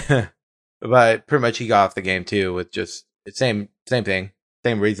lucky. but pretty much he got off the game too with just same thing,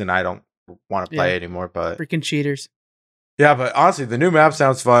 same reason I don't want to play Yeah. anymore. But Freaking cheaters. yeah, but honestly, the new map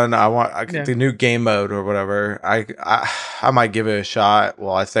sounds fun. Yeah. The new game mode or whatever. I might give it a shot.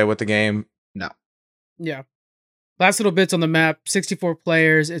 Will I stay with the game? No. Yeah. Last little bits on the map. 64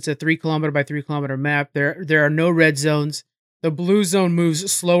 players. It's a 3 kilometer by 3 kilometer map. There are no red zones. The blue zone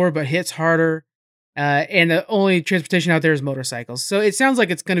moves slower but hits harder. And the only transportation out there is motorcycles. So it sounds like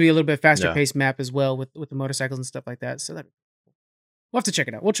it's going to be a little bit faster Yeah. paced map as well with the motorcycles and stuff like that. So we'll have to check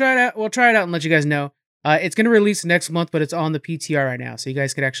it out. We'll try it out. We'll try it out and let you guys know. It's going to release next month, but it's on the PTR right now, so you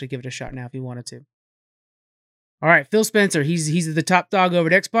guys could actually give it a shot now if you wanted to. All right, Phil Spencer. He's the top dog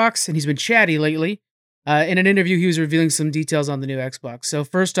over at Xbox, and he's been chatty lately. In an interview, he was revealing some details on the new Xbox. So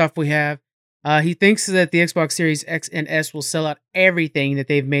first off, we have he thinks that the Xbox Series X and S will sell out everything that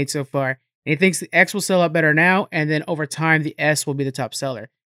they've made so far. And he thinks the X will sell out better now, and then over time, the S will be the top seller.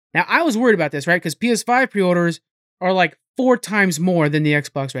 Now, I was worried about this, right? Because PS5 pre-orders are like 4 times more than the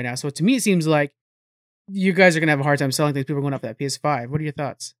Xbox right now. So to me, it seems like you guys are going to have a hard time selling things. People are going up that PS5. What are your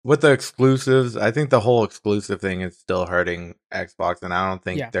thoughts? With the exclusives, I think the whole exclusive thing is still hurting Xbox, and I don't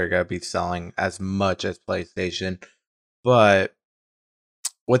think Yeah. they're gonna be selling as much as PlayStation. But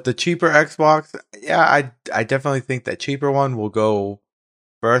with the cheaper Xbox, yeah, I definitely think that cheaper one will go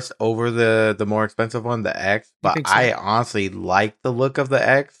first over the more expensive one, the X. But think so? I honestly like the look of the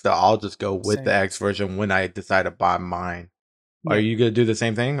X, so I'll just go with Same. the X version when I decide to buy mine. Yeah. Are you gonna do the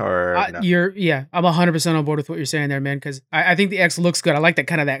same thing or no? I'm 100% on board with what you're saying there, man. Because I think the X looks good. I like that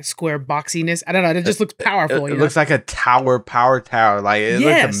kind of that square boxiness. I don't know. It just looks powerful. It you know? looks like a power tower. Like it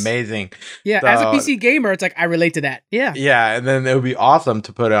Yes. looks amazing. Yeah, as a so- PC gamer, it's like I relate to that. Yeah. Yeah, and then it would be awesome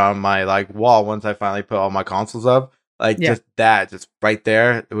to put it on my like wall once I finally put all my consoles up. Like Yeah. just right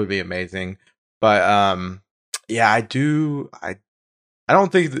there, it would be amazing. But yeah, I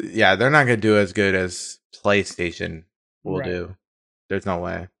don't think they're not gonna do as good as PlayStation will Right. do. There's no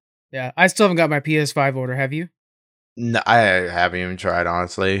way. Yeah. I still haven't got my PS5 order. Have you? No, I haven't even tried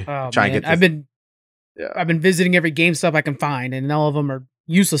honestly. Oh, Trying man. to get this, I've been visiting every GameStop I can find, and all of them are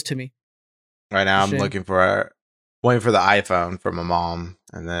useless to me. right now. I'm shame. waiting for the iPhone for my mom,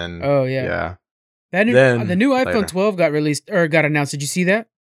 and then Oh yeah. yeah. That new, Then the new iPhone later. 12 got released or got announced. Did you see that?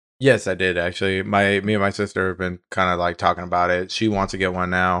 Yes, I did actually. Me and my sister have been kind of like talking about it. She wants to get one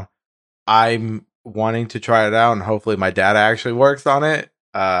now. I'm wanting to try it out, and hopefully my dad actually works on it.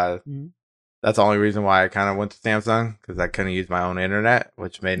 Mhm. that's the only reason why I kind of went to Samsung, because I couldn't use my own internet,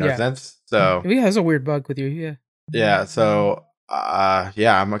 which made no Yeah. sense. So Yeah, that's a weird bug with you. Yeah. yeah, so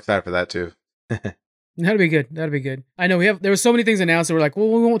yeah, I'm excited for that too. That'd be good. That'd be good. I know there were so many things announced that we're like, well,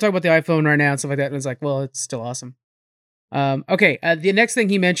 we won't talk about the iPhone right now and stuff like that. And it's like, well, it's still awesome. Okay. The next thing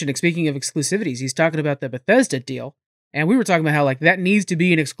he mentioned, like, speaking of exclusivities, he's talking about the Bethesda deal. And we were talking about how like that needs to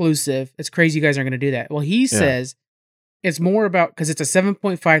be an exclusive. It's crazy you guys aren't going to do that. Well, he says it's more about, because it's a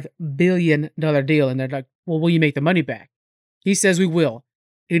 $7.5 billion deal. And they're like, well, will you make the money back? He says we will.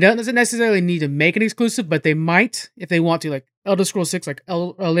 He doesn't necessarily need to make an exclusive, but they might if they want to. Like Elder Scrolls 6, like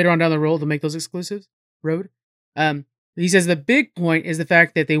later on down the road, they'll make those exclusives. He says the big point is the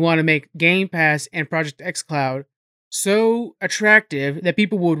fact that they want to make Game Pass and Project xCloud so attractive that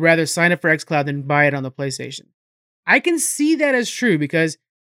people would rather sign up for xCloud than buy it on the PlayStation. I can see that as true because,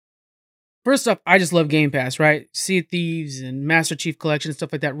 first off, I just love Game Pass, right? Sea of Thieves and Master Chief Collection and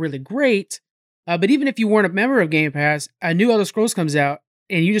stuff like that, really great. But even if you weren't a member of Game Pass, a new Elder Scrolls comes out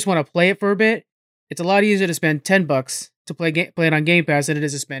and you just want to play it for a bit, it's a lot easier to spend $10 to play it on Game Pass than it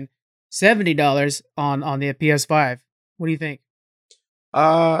is to spend $70 on the PS5. What do you think?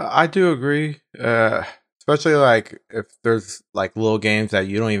 I do agree. Especially like if there's like little games that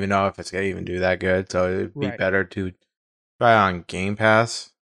you don't even know if it's gonna even do that good, so it'd be better to try on Game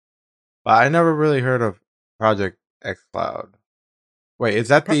Pass. But I never really heard of Project xCloud. Wait, is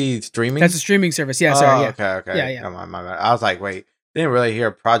that the streaming? That's a streaming service. Yeah, sorry. Yeah. Okay. Yeah. Come on, my bad. I was like, wait, didn't really hear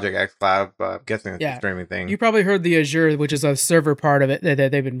Project xCloud, but I'm guessing it's a streaming thing. You probably heard the Azure, which is a server part of it.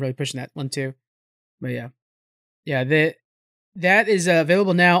 That they've been really pushing that one too. But yeah, that is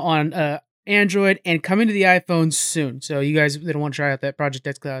available now on Android and coming to the iPhone soon. So you guys that want to try out that Project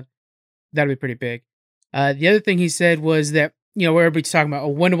xCloud, that'll be pretty big. The other thing he said was that, where everybody's talking about,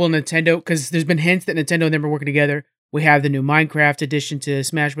 when will Nintendo, because there's been hints that Nintendo and them are working together. We have the new Minecraft edition to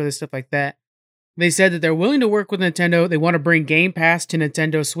Smash Brothers, stuff like that. They said that they're willing to work with Nintendo. They want to bring Game Pass to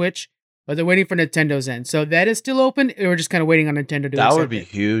Nintendo Switch, but they're waiting for Nintendo's end. So that is still open. We're just kind of waiting on Nintendo to do that. Would be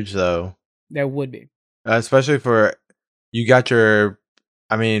huge, though. That would be. Especially for, you got your,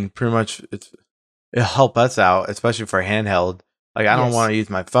 pretty much it'll help us out, especially for handheld. Like, I don't want to use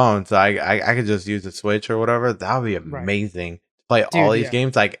my phone, so I could just use the Switch or whatever. That would be amazing. Play all these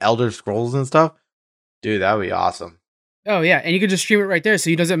games, like Elder Scrolls and stuff. Dude, that would be awesome. Oh, yeah. And you can just stream it right there.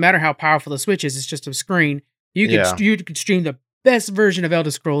 So it doesn't matter how powerful the Switch is. It's just a screen. You could stream the best version of Elder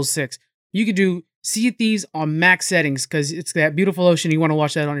Scrolls 6. You could do Sea of Thieves on max settings because it's that beautiful ocean. You want to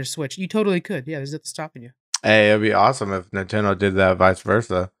watch that on your Switch. You totally could. Yeah, there's nothing stopping you. Hey, it'd be awesome if Nintendo did that vice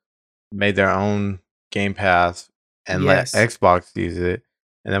versa. Made their own Game Pass and let Xbox use it.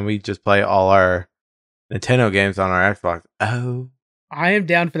 And then we just play all our Nintendo games on our Xbox. Oh. I am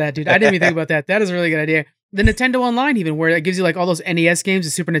down for that, dude. I didn't even think about that. That is a really good idea. The Nintendo Online, even, where it gives you like all those NES games, the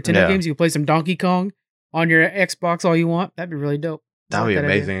Super Nintendo games. You can play some Donkey Kong on your Xbox all you want. That'd be really dope. That would be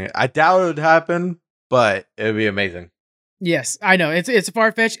amazing. Idea. I doubt it would happen, but it would be amazing. Yes, I know. It's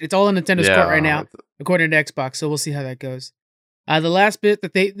far-fetched. It's all in Nintendo's court right now, according to Xbox. So we'll see how that goes. The last bit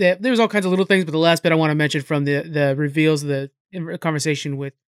that there's all kinds of little things, but the last bit I want to mention from the reveals, the conversation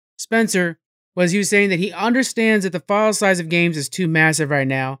with Spencer, was he was saying that he understands that the file size of games is too massive right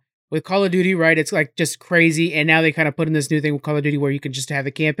now. With Call of Duty, right, it's like just crazy, and now they kind of put in this new thing with Call of Duty where you can just have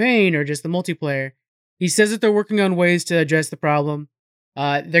the campaign or just the multiplayer. He says that they're working on ways to address the problem.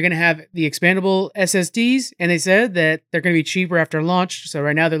 They're going to have the expandable SSDs, and they said that they're going to be cheaper after launch. So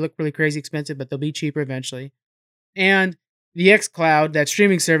right now they look really crazy expensive, but they'll be cheaper eventually. And the xCloud, that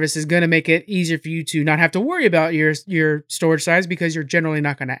streaming service, is going to make it easier for you to not have to worry about your storage size because you're generally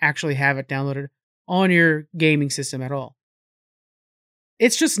not going to actually have it downloaded on your gaming system at all.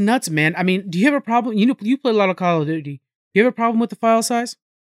 It's just nuts, man. Do you have a problem? You play a lot of Call of Duty. Do you have a problem with the file size?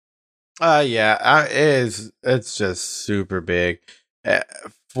 Yeah, it is. It's just super big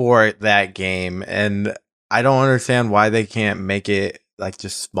for that game, and I don't understand why they can't make it like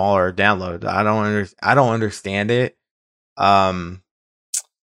just smaller download. I don't understand it.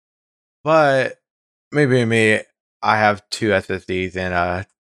 But maybe me, I have two SSDs and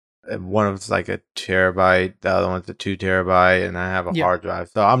one of it's like a terabyte, the other one's a 2 terabyte, and I have a hard drive,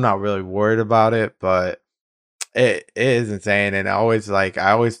 so I'm not really worried about it. But it is insane, and I always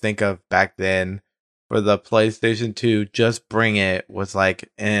think of back then for the PlayStation 2, just bring it was like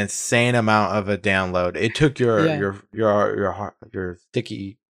an insane amount of a download. It took your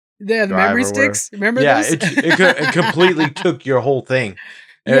sticky. The memory sticks. Remember those? it completely took your whole thing.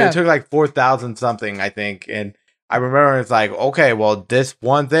 It took like 4,000 something, I think, and I remember it's like, okay, well, this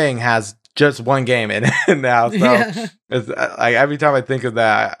one thing has just one game in it now. So it's like every time I think of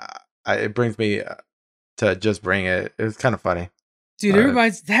that, it brings me to just bring it. It's kind of funny. Dude, it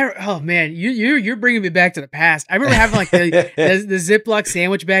reminds that. Oh man, you're bringing me back to the past. I remember having like the Ziploc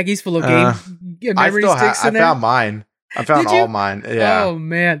sandwich baggies full of memory sticks in there. I found mine. I found all mine. Yeah. Oh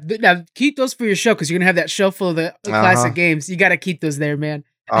man, now keep those for your show because you're gonna have that shelf full of the classic games. You got to keep those there, man.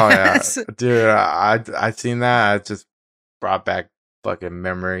 Oh yeah, dude. I seen that. It just brought back fucking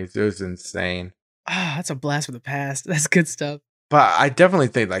memories. It was insane. Ah, that's a blast from the past. That's good stuff. But I definitely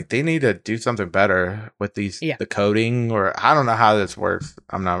think like they need to do something better with the coding, or I don't know how this works.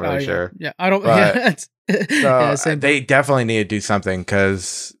 I'm not really sure. Yeah, I don't. But, they definitely need to do something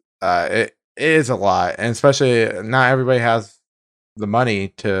because it is a lot, and especially not everybody has the money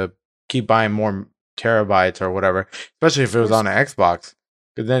to keep buying more terabytes or whatever. Especially if it was on an Xbox,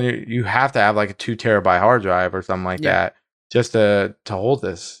 because then you have to have like a 2 terabyte hard drive or something like that just to hold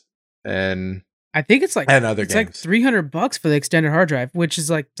this. And I think it's like other it's games. like $300 for the extended hard drive, which is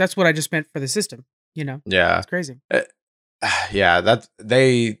like that's what I just spent for the system. You know, it's crazy. Yeah, that's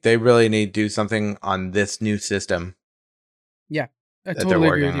they really need to do something on this new system. Yeah, I totally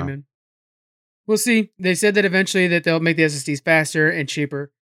agree with you, man. We'll see. They said that eventually that they'll make the SSDs faster and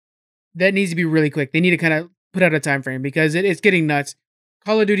cheaper. That needs to be really quick. They need to kind of put out a time frame because it's getting nuts.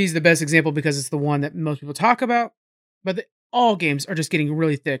 Call of Duty is the best example because it's the one that most people talk about, but all games are just getting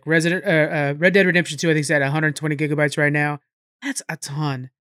really thick. Red Dead Redemption 2, I think, is at 120 gigabytes right now. That's a ton.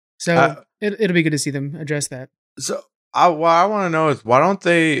 So it'll be good to see them address that. So what I want to know is why don't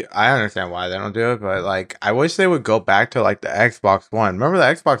they? I understand why they don't do it, but like I wish they would go back to like the Xbox One. Remember the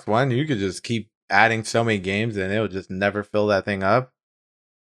Xbox One? You could just keep adding so many games and it would just never fill that thing up.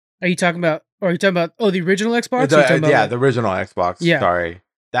 Are you talking about the original Xbox? The original Xbox. Yeah. Sorry.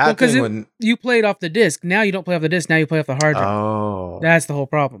 That thing when you played off the disc. Now you don't play off the disc. Now you play off the hard drive. Oh, that's the whole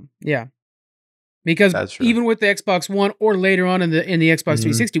problem. Yeah, because even with the Xbox One or later on in the Xbox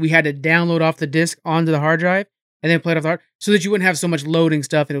 360, we had to download off the disc onto the hard drive and then play it off the hard, so that you wouldn't have so much loading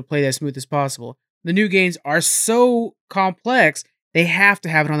stuff and it would play as smooth as possible. The new games are so complex; they have to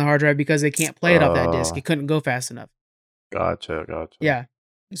have it on the hard drive because they can't play it off that disc. It couldn't go fast enough. Gotcha. Yeah,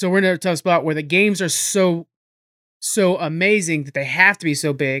 so we're in a tough spot where the games are so amazing that they have to be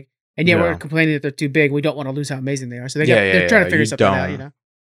so big, and yet we're complaining that they're too big. We don't want to lose how amazing they are. So they're trying to figure something out, you know?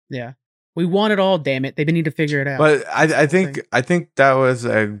 Yeah. We want it all, damn it. They need to figure it out. But I think that was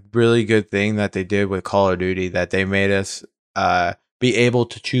a really good thing that they did with Call of Duty, that they made us be able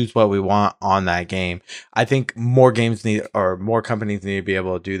to choose what we want on that game. I think more companies need to be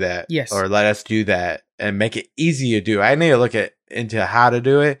able to do that. Yes. Or let us do that and make it easy to do. I need to look into how to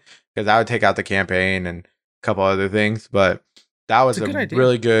do it, because I would take out the campaign and couple other things, but that was a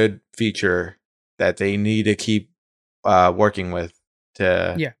really good feature that they need to keep working with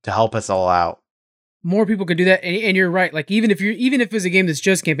to help us all out. More people could do that, and you're right. Like even if it's a game that's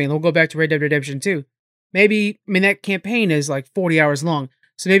just campaign, we'll go back to Red Dead Redemption 2. Maybe that campaign is like 40 hours long,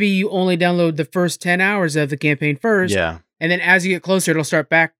 so maybe you only download the first 10 hours of the campaign first. Yeah, and then as you get closer, it'll start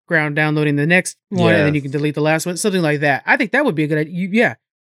background downloading the next one, and then you can delete the last one, something like that. I think that would be a good idea. Yeah.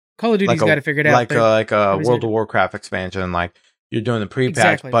 Call of Duty's got to figure it out. Like a World of Warcraft expansion. Like you're doing the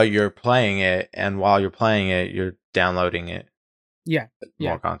pre-patch, but you're playing it, and while you're playing it, you're downloading it. Yeah.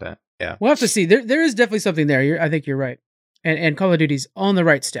 More content. Yeah. We'll have to see. There is definitely something there. I think you're right. And Call of Duty's on the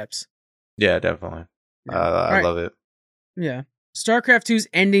right steps. Yeah, definitely. Yeah. I love it. Yeah. StarCraft 2's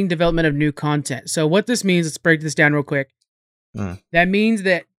ending development of new content. So what this means, let's break this down real quick. That means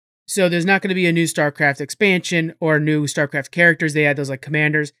that there's not going to be a new StarCraft expansion or new StarCraft characters. They had those like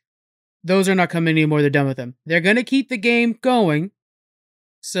commanders. Those are not coming anymore. They're done with them. They're going to keep the game going.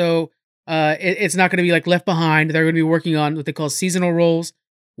 So it's not going to be like left behind. They're going to be working on what they call seasonal roles,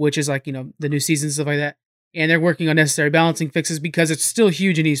 which is like, the new seasons, stuff like that. And they're working on necessary balancing fixes because it's still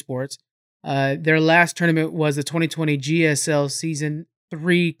huge in esports. Their last tournament was the 2020 GSL Season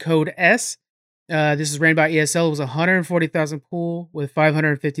 3 Code S. This is ran by ESL. It was a 140,000 pool with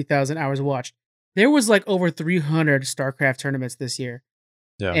 550,000 hours watched. There was like over 300 StarCraft tournaments this year.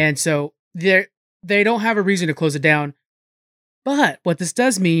 Yeah. And so they don't have a reason to close it down. But what this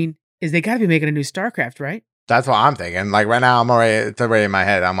does mean is they got to be making a new StarCraft, right? That's what I'm thinking. Like right now, it's already in my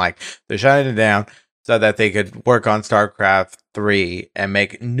head. I'm like, they're shutting it down so that they could work on StarCraft 3 and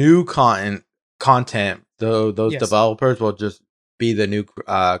make new content. Those developers will just be the new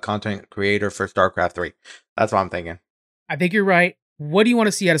content creator for StarCraft 3. That's what I'm thinking. I think you're right. What do you want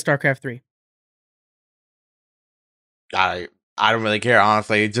to see out of StarCraft 3? I don't really care,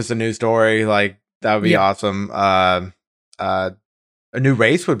 honestly. Just a new story, like that would be awesome. A new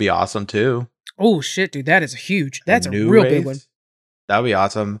race would be awesome too. Oh shit, dude, that is huge. That's a real big one. That would be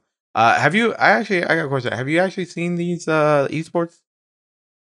awesome. I got a question. Have you actually seen these esports?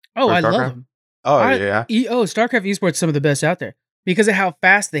 Oh, I love them. Oh yeah. StarCraft esports is some of the best out there. because of how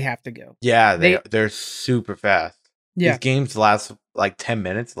fast they have to go. Yeah, they're super fast. Yeah. These games last like 10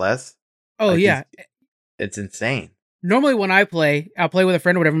 minutes less. Oh, Like, yeah. It's insane. Normally when I'll play with a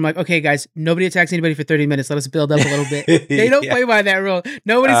friend or whatever. I'm like, okay, guys, nobody attacks anybody for 30 minutes. Let us build up a little bit. They don't play by that rule.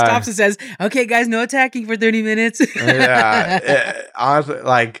 Nobody stops and says, okay, guys, no attacking for 30 minutes. Honestly,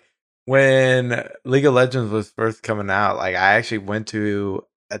 like when League of Legends was first coming out, like I actually went to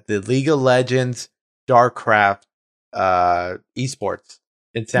the League of Legends StarCraft esports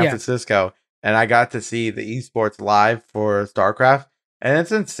in San Francisco, and I got to see the esports live for StarCraft. And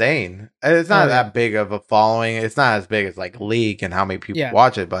it's insane. It's not that big of a following. It's not as big as like League and how many people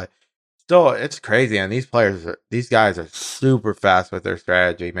watch it, but still, it's crazy. And these guys are super fast with their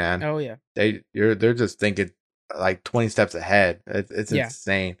strategy, man. Oh yeah, they're just thinking like 20 steps ahead. It's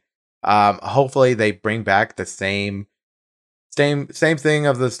insane. Hopefully they bring back the same thing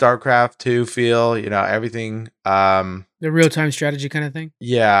of the StarCraft 2 feel. You know, everything. The real time strategy kind of thing.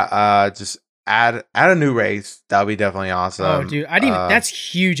 Yeah. Just add a new race. That would be definitely awesome. Oh, dude, I didn't. That's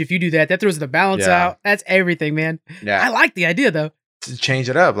huge. If you do that, that throws the balance out. That's everything, man. Yeah, I like the idea though. To change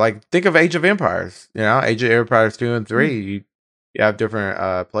it up, like think of Age of Empires. You know, Age of Empires 2 and 3. You have different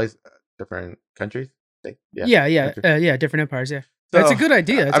different countries. Different empires. Yeah, so, that's a good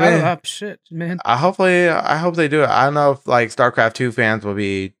idea. I mean, shit, man. I hope they do it. I don't know if like StarCraft 2 fans will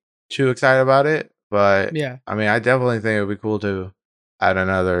be too excited about it, but yeah, I mean, I definitely think it would be cool to add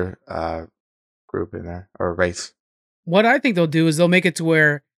another group in there or race. What I think they'll do is they'll make it to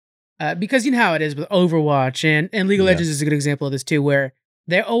where, because you know how it is with Overwatch and League of Legends is a good example of this too, where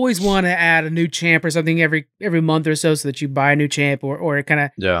they always want to add a new champ or something every month or so that you buy a new champ or it kind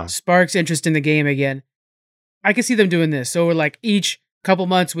of sparks interest in the game again. I can see them doing this. So we're like each couple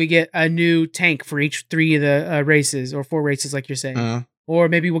months we get a new tank for each 3 of the races or 4 races, like you're saying, or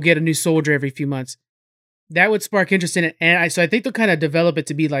maybe we'll get a new soldier every few months. That would spark interest in it, and so I think they'll kind of develop it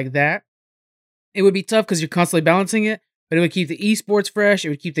to be like that. It would be tough because you're constantly balancing it, but it would keep the esports fresh. It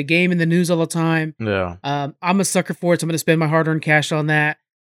would keep the game in the news all the time. Yeah. I'm a sucker for it, so I'm going to spend my hard-earned cash on that.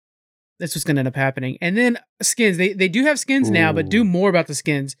 That's what's going to end up happening. And then skins. They do have skins now, but do more about the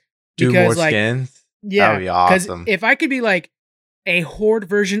skins. Do more skins? Yeah. That would be awesome. If I could be like a horde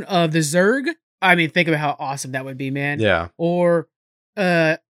version of the Zerg, I mean, think about how awesome that would be, man. Yeah. Or,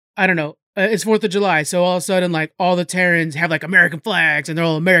 I don't know. It's 4th of July, so all of a sudden, like, all the Terrans have, like, American flags, and they're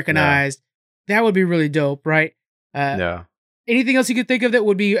all Americanized. Yeah. That would be really dope, right? Anything else you could think of that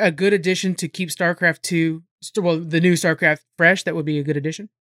would be a good addition to keep StarCraft 2, well, the new StarCraft fresh, that would be a good addition?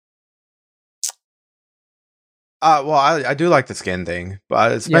 Well, I do like the skin thing,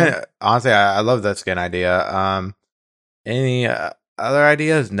 but honestly, I love that skin idea. Any other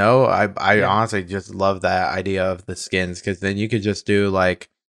ideas? No, I honestly just love that idea of the skins, because then you could just do like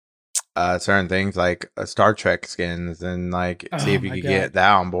certain things like Star Trek skins and like see if you could get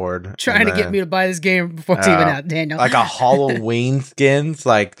that on board. Trying to get me to buy this game before it's even out, Daniel. Like a Halloween skins,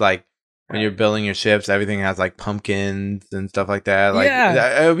 like when you're building your ships, everything has like pumpkins and stuff like that. Like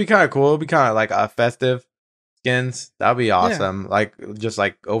it would be kind of cool. It would be kind of like a festive skins. That would be awesome. Like just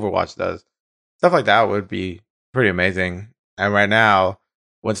like Overwatch does. Stuff like that would be pretty amazing. And right now,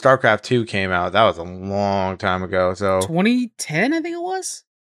 when StarCraft 2 came out, that was a long time ago. So 2010, I think it was.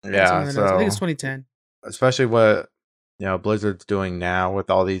 Yeah, so I think it's 2010. Especially what Blizzard's doing now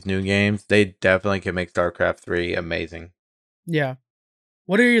with all these new games, they definitely can make StarCraft 3 amazing. Yeah.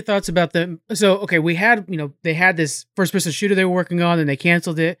 What are your thoughts about them? So, okay, we had, they had this first-person shooter they were working on, and they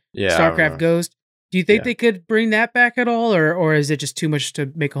canceled it. Yeah, StarCraft Ghost. Do you think they could bring that back at all, or is it just too much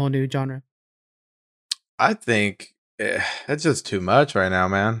to make a whole new genre? I think it's just too much right now,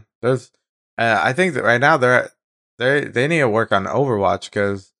 man. I think that right now they need to work on Overwatch,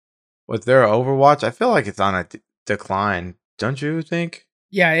 because with their Overwatch, I feel like it's on a decline. Don't you think?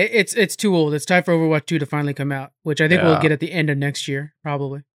 Yeah, it's too old. It's time for Overwatch 2 to finally come out, which I think we'll get at the end of next year,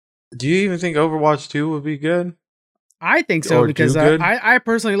 probably. Do you even think Overwatch 2 would be good? I think so, because I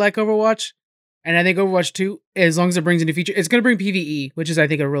personally like Overwatch, and I think Overwatch 2, as long as it brings a new feature, it's going to bring PvE, which is, I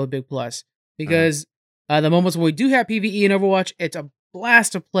think, a really big plus. Because the moments when we do have PvE in Overwatch, it's a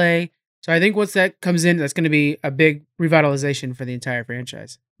blast to play. So I think once that comes in, that's going to be a big revitalization for the entire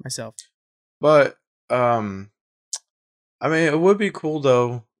franchise. Myself, but I mean, it would be cool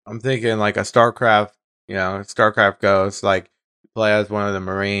though. I'm thinking like a StarCraft, StarCraft Ghost, like you play as one of the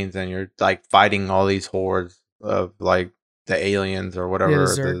Marines and you're like fighting all these hordes of like the aliens or whatever,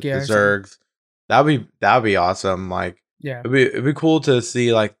 the Zergs. That'd be awesome. Like, it'd be cool to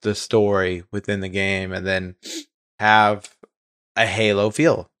see like the story within the game, and then have a Halo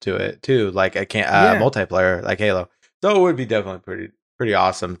feel to it too, like a multiplayer like Halo. So it would be definitely pretty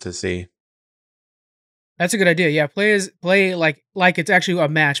awesome to see. That's a good idea. Yeah, play like it's actually a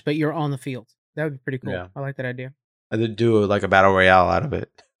match, but you're on the field. That would be pretty cool. Yeah. I like that idea. I did do like a battle royale out of it.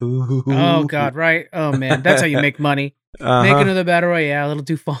 Oh God, right? Oh man, that's how you make money. Make another battle royale. It'll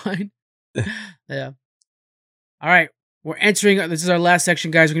do fine. Yeah. All right, we're entering. This is our last section,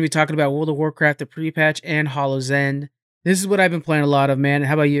 guys. We're gonna be talking about World of Warcraft, the pre-patch, and Hollow's End. This is what I've been playing a lot of, man.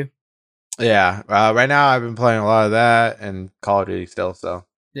 How about you? Yeah. Right now, I've been playing a lot of that and Call of Duty still. So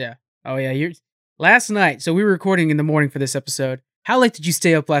Yeah. Oh yeah. You're last night. So we were recording in the morning for this episode. How late did you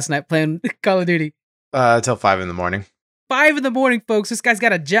stay up last night playing Call of Duty? Till 5 a.m. 5 a.m, folks. This guy's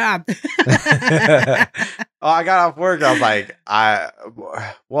got a job. Oh, I got off work. I was like,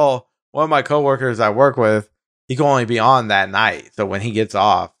 well, one of my coworkers I work with, he can only be on that night. So when he gets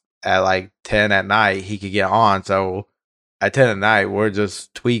off at like 10 at night, he could get on. So at 10 at night, we're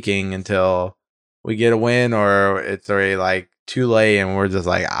just tweaking until we get a win, or it's already like too late, and we're just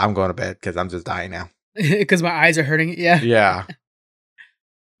like, I'm going to bed because I'm just dying now. Because my eyes are hurting. Yeah. Yeah.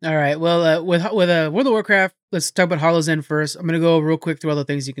 All right. Well, with World of Warcraft, let's talk about Hollow's End first. I'm gonna go real quick through all the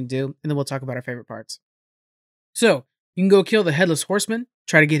things you can do, and then we'll talk about our favorite parts. So you can go kill the Headless Horseman,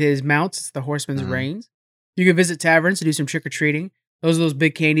 try to get his mounts. It's the Horseman's Reigns. You can visit taverns to do some trick or treating. Those are those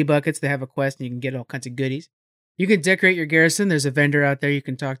big candy buckets. They have a quest, and you can get all kinds of goodies. You can decorate your garrison. There's a vendor out there you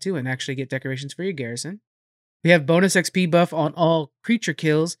can talk to and actually get decorations for your garrison. We have bonus XP buff on all creature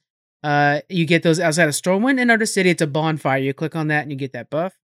kills. You get those outside of Stormwind and Outer City. It's a bonfire. You click on that and you get that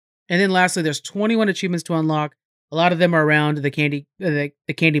buff. And then lastly, there's 21 achievements to unlock. A lot of them are around the candy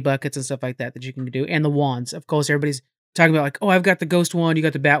buckets and stuff like that you can do, and the wands. Of course, everybody's talking about like, oh, I've got the ghost wand, you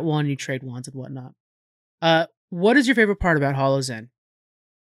got the bat wand, and you trade wands and whatnot. What is your favorite part about Hollow's End?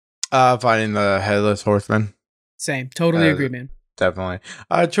 Finding the Headless Horseman. Same, totally agree, man. Definitely.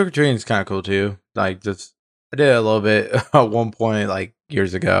 Trick or treating is kind of cool too. Like, just I did it a little bit at one point, like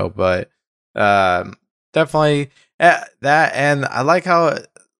years ago, but definitely that, and I like how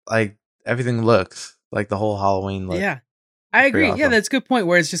like everything looks, like the whole Halloween look. Yeah, I agree. Awesome. Yeah, that's a good point.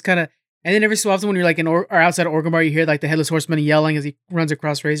 Where it's just kind of, and then every so often when you're like or outside of Orgrimmar, you hear like the Headless Horseman yelling as he runs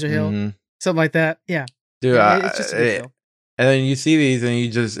across Razor Hill, something like that. Yeah, dude, it's just a good feel. And then you see these,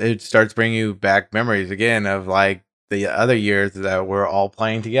 and it starts bringing you back memories again of like the other years that we're all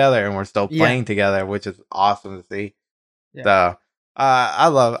playing together, and we're still playing together, which is awesome to see. Yeah. So, I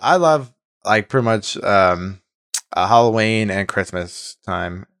love like pretty much Halloween and Christmas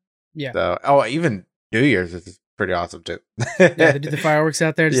time. Yeah. So, even New Year's is pretty awesome too. Yeah, they do the fireworks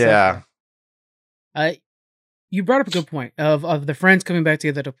out there. Yeah. You brought up a good point of the friends coming back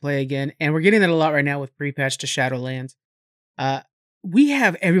together to play again, and we're getting that a lot right now with pre-patch to Shadowlands. We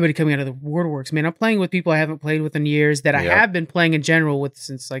have everybody coming out of the WordWorks, man. I'm playing with people I haven't played with in years that I have been playing in general with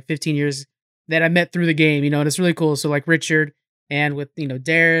since like 15 years that I met through the game, and it's really cool. So like Richard and with,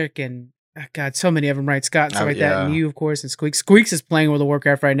 Derek and God, so many of them, right? Scott and stuff like that. And you, of course, and Squeaks. Squeaks is playing World of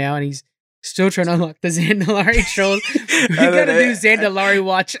Warcraft right now, and he's still trying to unlock the Zandalari trolls. We gotta do Zandalari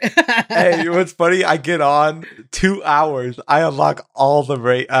watch. Hey, what's funny? I get on 2 hours. I unlock all the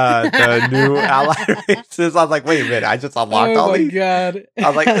new ally races. I was like, wait a minute, I just unlocked all these. Oh my God. I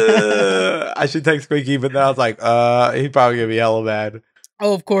was like, I should text Squeaky, but then I was like, he'd probably gonna be hella mad.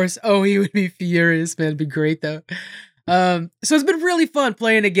 Oh, of course. Oh, he would be furious, man. It'd be great though. So it's been really fun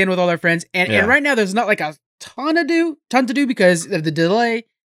playing again with all our friends. And right now there's not like a ton to do because of the delay.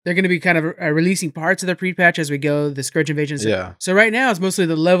 They're going to be kind of releasing parts of the pre-patch as we go, the Scourge Invasions. Yeah. So right now it's mostly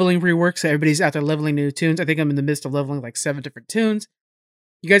the leveling rework. So everybody's out there leveling new tunes. I think I'm in the midst of leveling like 7 different tunes.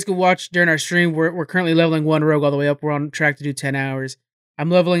 You guys can watch during our stream. We're currently leveling 1 rogue all the way up. We're on track to do 10 hours.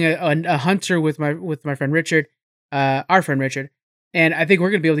 I'm leveling a hunter with my friend Richard, our friend Richard. And I think we're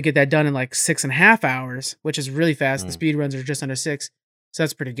going to be able to get that done in like 6.5 hours, which is really fast. The speed runs are just under 6. So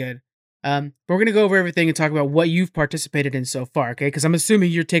that's pretty good. But we're going to go over everything and talk about what you've participated in so far, okay? Because I'm assuming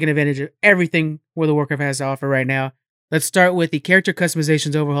you're taking advantage of everything World of Warcraft has to offer right now. Let's start with the character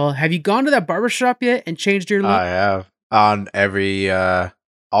customizations overhaul. Have you gone to that barbershop yet and changed your look? I have. On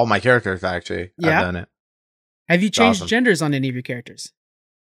all my characters, actually. Yeah? I've done it. Have you changed genders on any of your characters?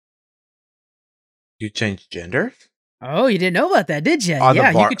 You changed genders? Oh, you didn't know about that, did you? Yeah,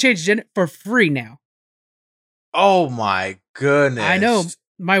 you can change gender for free now. Oh my goodness. I know.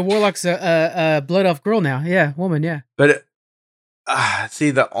 My warlock's a blood elf girl now. Yeah, woman, yeah. But see,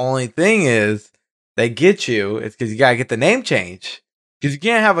 the only thing is they get you is because you gotta get the name change. Because you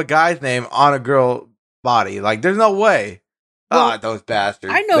can't have a guy's name on a girl body. Like, there's no way. Well, those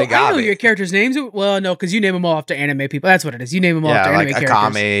bastards. I know your characters' names. Well, no, because you name them all after anime people. That's what it is. You name them all after anime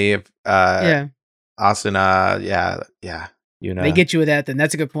characters. Akame, Asuna, yeah. They get you with that, then.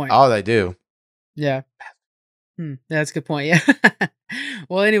 That's a good point. Oh, they do. Yeah. That's a good point, yeah.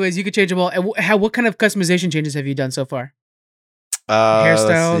 Well, anyways, you could change them all. And what kind of customization changes have you done so far? Let's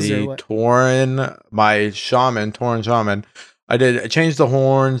Hairstyles or see. what? Tauren shaman. I changed the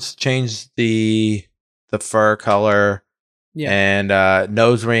horns, changed the fur color, Yeah. and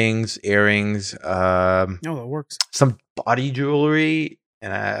nose rings, earrings, Oh, that works. some body jewelry,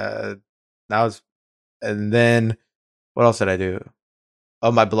 and then what else did I do?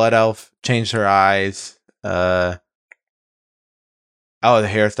 Oh, my blood elf changed her eyes. The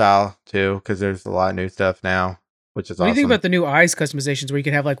hairstyle too, because there's a lot of new stuff now, which is What do you think awesome. about the new eyes customizations where you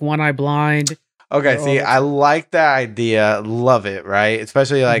could have like one eye blind? Okay, or all see, that I like that idea. Love it, right?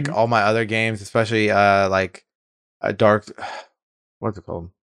 Especially like Mhm. all my other games, especially like a dark, what's it called?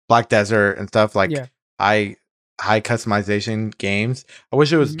 Black Desert and stuff like Yeah. high customization games. I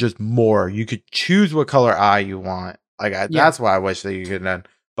wish it was Mhm. just more. You could choose what color eye you want. Like Yeah. that's why I wish that you could done.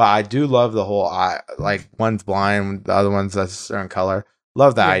 But I do love the whole eye. Like one's blind, the other one's a certain color.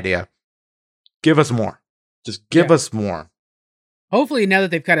 Love that Yeah. idea. Give us more. Just give Yeah. us more. Hopefully, now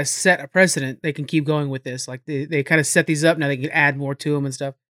that they've kind of set a precedent, they can keep going with this. Like they kind of set these up. Now they can add more to them and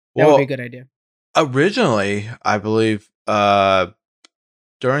stuff. That would be a good idea. Originally, I believe,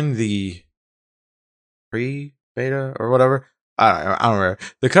 during the pre-beta or whatever, I don't remember.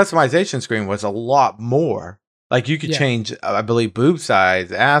 The customization screen was a lot more. Like you could Yeah. change, I believe, boob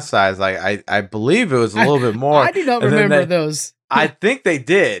size, ass size. Like I believe it was a little bit more. I do not And then remember those. I think they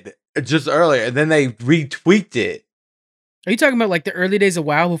did just earlier, and then they retweaked it. Are you talking about like the early days of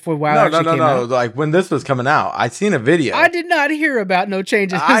WoW before WoW No. came out? Like when this was coming out, I seen a video. I did not hear about no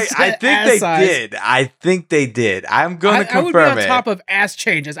changes. I think they did. I think they did. I'm going to confirm it. I would be on top of ass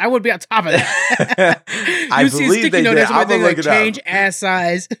changes. I would be on top of that. I You see a believe sticky they note did. or something I'm gonna like look it up. change ass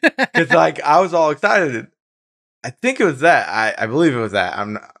size. Because like I was all excited. I think it was that. I believe it was that.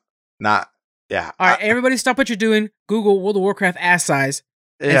 I'm not. Yeah. All right, everybody, stop what you're doing. Google World of Warcraft ass size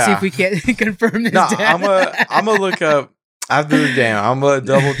and see if we can confirm this. No, I'm gonna look up after the game. I'm gonna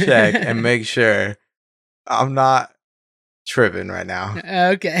double check and make sure I'm not tripping right now.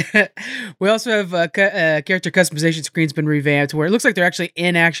 Okay. We also have character customization screens been revamped where it looks like they're actually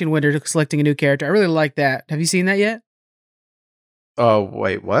in action when they're selecting a new character. I really like that. Have you seen that yet? Oh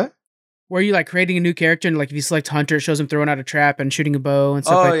wait, what? Where you like creating a new character and like if you select Hunter, it shows him throwing out a trap and shooting a bow and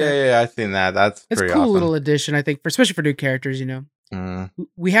stuff Oh like that. yeah, I've seen that. That's It's a pretty cool awesome. little addition, I think, especially for new characters, you know. Mm.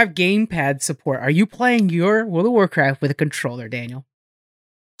 We have gamepad support. Are you playing your World of Warcraft with a controller, Daniel?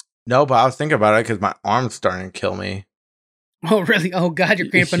 No, but I was thinking about it because my arm's starting to kill me. Oh, really? Oh, God, you're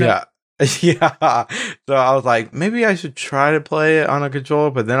cramping up. Yeah. So I was like, maybe I should try to play it on a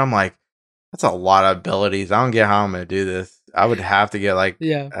controller, but then I'm like, that's a lot of abilities. I don't get how I'm gonna do this. I would have to get like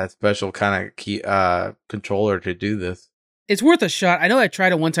Yeah. a special kind of key controller to do this. It's worth a shot. I know I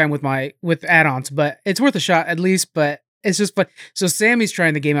tried it one time with add-ons, but it's worth a shot at least, but it's just fun. So Sammy's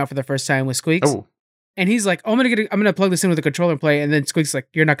trying the game out for the first time with Squeaks. Oh, And he's like, oh, I'm gonna plug this in with a controller and play. And then Squeaks like,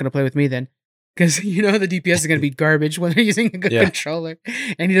 you're not gonna play with me then. Because you know the DPS is gonna be garbage when they're using a good controller.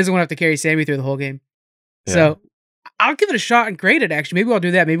 And he doesn't want to have to carry Sammy through the whole game. Yeah. So I'll give it a shot and grade it actually. Maybe I'll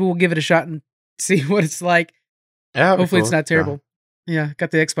do that. Maybe we'll give it a shot and see what it's like. yeah. Hopefully it's not terrible. Yeah,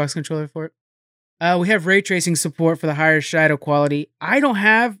 got the Xbox controller for it. We have ray tracing support for the higher shadow quality. I don't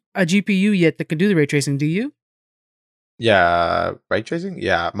have a GPU yet that can do the ray tracing. Do you? Yeah, ray tracing.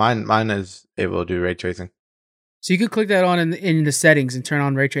 Yeah, mine is able to do ray tracing. So you could click that on in the settings and turn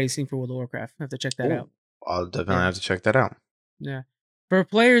on ray tracing for World of Warcraft. I have to check that out. I'll definitely have to check that out. Yeah. For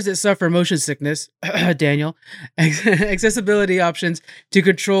players that suffer motion sickness, Daniel, accessibility options to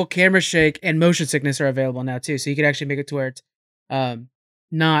control camera shake and motion sickness are available now too. So you can actually make it to where it's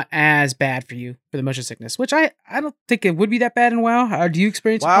not as bad for you for the motion sickness, which I don't think it would be that bad in WoW. Do you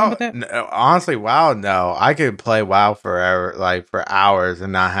experience a problem with that? No, honestly, WoW, no. I could play WoW forever, like for hours,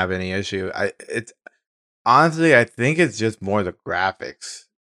 and not have any issue. It's honestly, I think it's just more the graphics.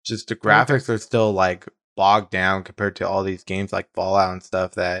 Just the graphics are still like bogged down compared to all these games like Fallout and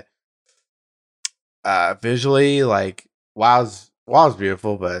stuff that visually, like WoW's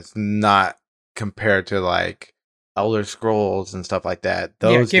beautiful, but it's not compared to like Elder Scrolls and stuff like that.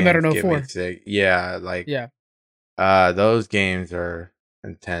 Those came out in games get me 04. sick. Yeah, like Yeah. those games are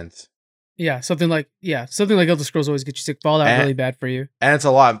intense. Yeah, something like Elder Scrolls always gets you sick. Fallout really bad for you. And it's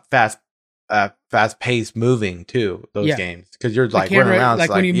a lot fast paced moving too, those games. Because you're like camera, running around. Like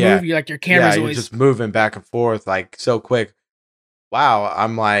when you move, you like your camera's you're always just moving back and forth like so quick. Wow,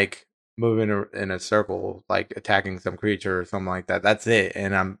 I'm like moving in a circle, like attacking some creature or something like that. That's it.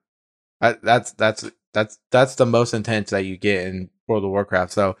 And that's the most intense that you get in World of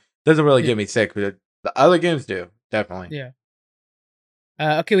Warcraft. So it doesn't really get me sick, but the other games do, definitely. Yeah.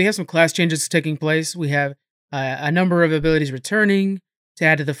 Okay, we have some class changes taking place. We have a number of abilities returning to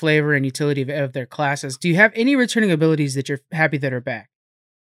add to the flavor and utility of their classes. Do you have any returning abilities that you're happy that are back?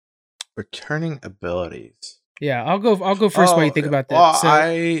 Returning abilities. Yeah, I'll go first while you think about that. Well,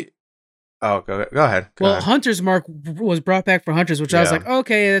 So, go ahead. well, Hunter's Mark was brought back for Hunters, which I was Yeah. like,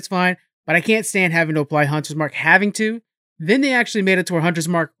 okay, that's fine. But I can't stand having to apply Hunter's Mark having to. Then they actually made it to where Hunter's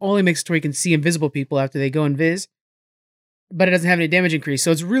Mark only makes it to where you can see invisible people after they go invis, but it doesn't have any damage increase.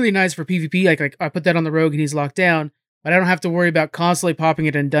 So it's really nice for PvP. Like I put that on the rogue and he's locked down, but I don't have to worry about constantly popping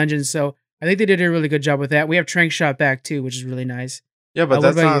it in dungeons. So I think they did a really good job with that. We have Trank Shot back too, which is really nice. Yeah, but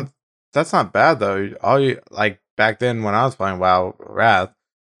what about you? that's not bad though. All you like back then when I was playing WoW Wrath,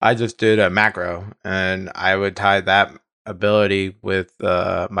 I just did a macro and I would tie that ability with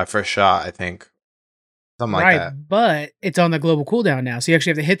my first shot, I think. Something like that. But it's on the global cooldown now. So you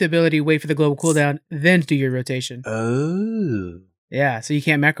actually have to hit the ability, wait for the global cooldown, then do your rotation. Oh. Yeah, so you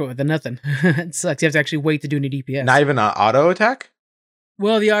can't macro with nothing. It sucks. You have to actually wait to do any DPS. Not even an auto attack?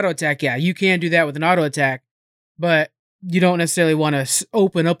 Well, the auto attack, yeah, you can do that with an auto attack, but you don't necessarily want to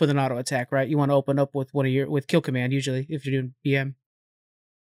open up with an auto attack, right? You want to open up with with kill command usually if you're doing BM.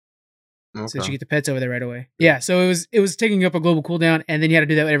 Okay. So that you get the pets over there right away. Yeah, so it was taking up a global cooldown, and then you had to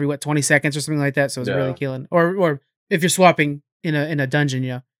do that every 20 seconds or something like that. So it was really killing. Or if you're swapping in a dungeon, you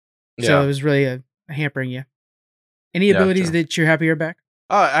know. So it was really hampering you. Any abilities that you're happy are back?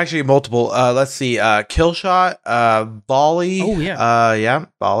 Oh, actually multiple. Let's see. Kill shot, volley. Oh yeah.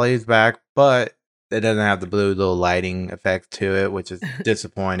 Volley is back, but it doesn't have the blue little lighting effect to it, which is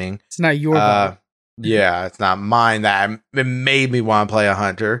disappointing. It's not your volley. Yeah, it's not mine. It made me want to play a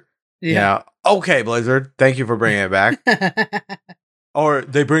hunter. Yeah. Okay, Blizzard. Thank you for bringing it back. Or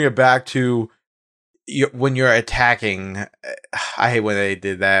they bring it back to when you're attacking. I hate when they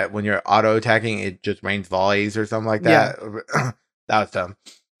did that. When you're auto attacking, it just rains volleys or something like that. Yeah. That was dumb.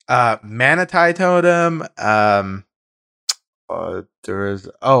 Manatee Totem. They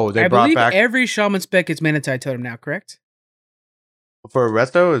brought back every shaman spec is Manatee Totem now, correct? For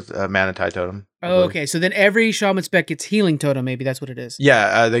Resto is Manatee Totem. Oh, okay. So then every shaman spec gets Healing Totem. Maybe that's what it is.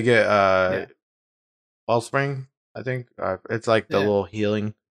 Yeah, they get Wellspring. I think it's like the little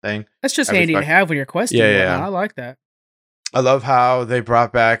healing thing. That's just handy to have when you're questing. Yeah. I like that. I love how they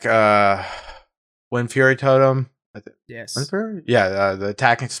brought back Wind Fury Totem. Yes. Wind Fury? Yeah, the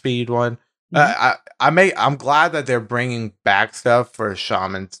attacking speed one. Mm-hmm. I'm glad that they're bringing back stuff for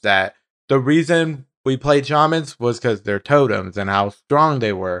shamans. That the reason we played shamans was because they're totems and how strong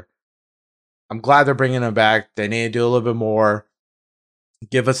they were. I'm glad they're bringing them back. They need to do a little bit more.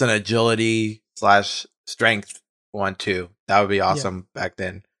 Give us an agility / strength one too. That would be awesome back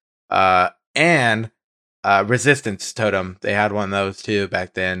then. And resistance totem. They had one of those too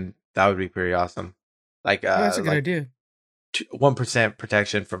back then. That would be pretty awesome. Like that's a good idea. 1%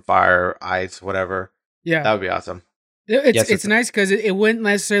 protection from fire, ice, whatever. Yeah, that would be awesome. It's nice because it wouldn't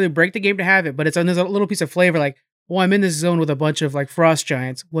necessarily break the game to have it, but there's a little piece of flavor. Like, I'm in this zone with a bunch of like frost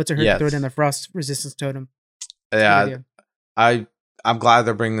giants. What's it hurt to throw it in the frost resistance totem? Yeah, I'm glad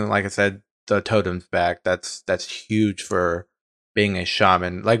they're bringing, like I said, the totems back. That's huge for being a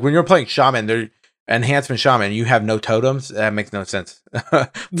shaman. Like when you're playing shaman, they're enhancement shaman, you have no totems. That makes no sense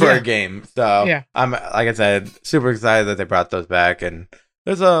for a game. So I'm, like I said, super excited that they brought those back, and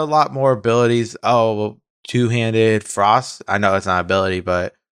there's a lot more abilities. Two-handed frost. I know it's not an ability,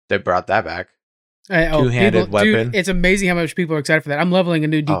 but they brought that back. Two-handed weapon. Dude, it's amazing how much people are excited for that. I'm leveling a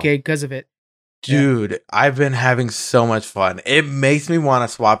new DK because of it. Dude, I've been having so much fun. It makes me want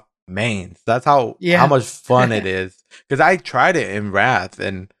to swap mains. That's how much fun it is. Because I tried it in Wrath,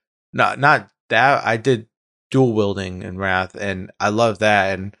 and not that I did dual wielding in Wrath, and I love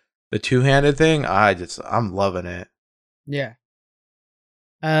that. And the two-handed thing, I'm loving it. Yeah.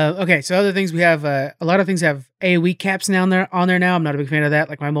 Okay, so other things we have, a lot of things have AoE caps now on there now. I'm not a big fan of that.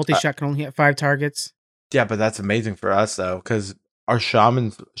 Like my multi-shot can only hit 5 targets. Yeah, but that's amazing for us though, because our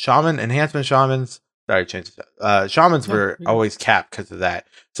shamans were always capped because of that.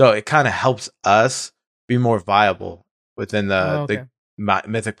 So it kind of helps us be more viable within the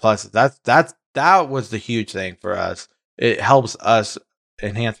Mythic Plus. That was the huge thing for us. It helps us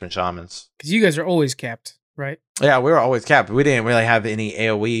enhancement shamans. Because you guys are always capped, right? Yeah, we were always capped. We didn't really have any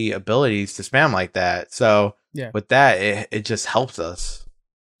AoE abilities to spam like that. So with that, it just helps us.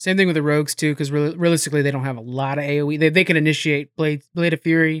 Same thing with the rogues too, because realistically, they don't have a lot of AoE. They can initiate Blade of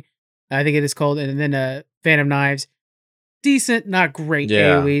Fury, I think it is called, and then Phantom Knives. Decent, not great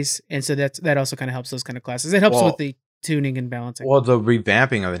AoEs, and so that also kind of helps those kind of classes. It helps with the tuning and balancing. Well, the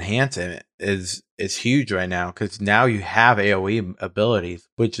revamping of enhancement is huge right now, because now you have AoE abilities,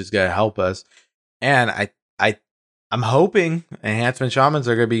 which is going to help us. And I'm hoping enhancement shamans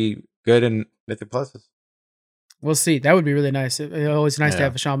are going to be good in Mythic Pluses. We'll see. That would be really nice. It's always nice to Yeah.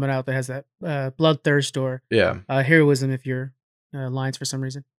 have a shaman out that has that bloodthirst or Yeah. heroism if you're lines for some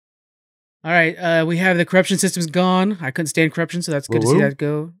reason. All right, we have the corruption system's gone. I couldn't stand corruption, so that's good to see Woo-woo. that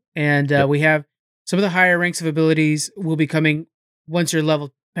go. And Yep. we have some of the higher ranks of abilities will be coming once you're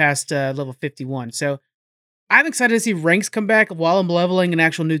level past level 51. So I'm excited to see ranks come back while I'm leveling an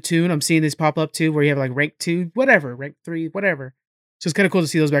actual new tune. I'm seeing these pop up too, where you have like rank 2, whatever, rank 3, whatever. So it's kind of cool to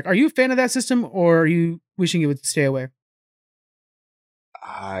see those back. Are you a fan of that system, or are you wishing it would stay away?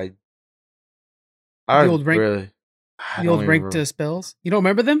 I The old rank, really. I the don't old even ranked remember. spells. You don't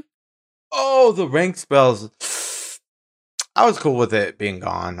remember them? Oh, the rank spells. I was cool with it being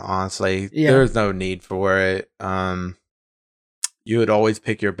gone. Honestly, Yeah. there's no need for it. You would always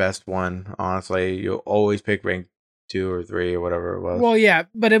pick your best one. Honestly, you'll always pick rank 2 or 3 or whatever it was. Well, yeah,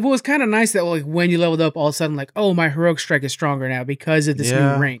 but it was kind of nice that like when you leveled up, all of a sudden, like, oh, my heroic strike is stronger now because of this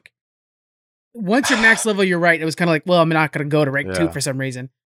Yeah. new rank. Once you're max level, you're right. It was kind of like, well, I'm not going to go to rank 2 Yeah. for some reason.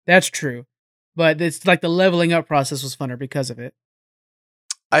 That's true, but it's like the leveling up process was funner because of it.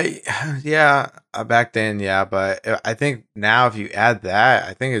 Back then, yeah, but I think now if you add that,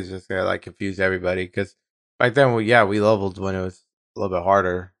 I think it's just gonna like confuse everybody because back then, we leveled when it was a little bit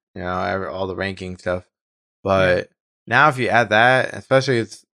harder, all the ranking stuff. But now if you add that, especially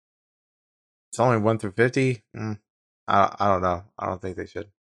it's only 1 through 50. I don't know. I don't think they should.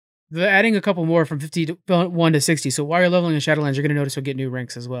 They're adding a couple more from 51 to 60. So while you're leveling in Shadowlands, you're going to notice you'll get new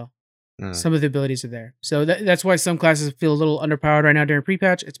ranks as well. Some of the abilities are there. So that's why some classes feel a little underpowered right now during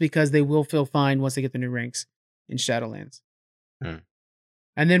pre-patch. It's because they will feel fine once they get the new ranks in Shadowlands.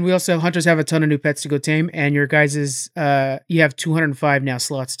 And then we also, hunters have a ton of new pets to go tame, and your guys' you have 205 now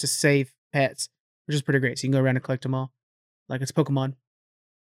slots to save pets, which is pretty great. So you can go around and collect them all like it's Pokemon.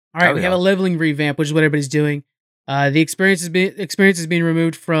 All right, we have a leveling revamp, which is what everybody's doing. The experience is being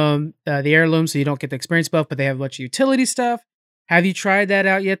removed from the heirloom, so you don't get the experience buff, but they have a bunch of utility stuff. Have you tried that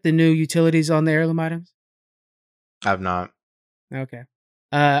out yet? The new utilities on the heirloom items? I've not. Okay.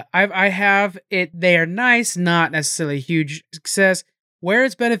 I have it. They are nice, not necessarily a huge success. Where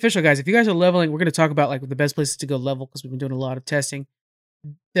it's beneficial, guys. If you guys are leveling, we're going to talk about like the best places to go level because we've been doing a lot of testing.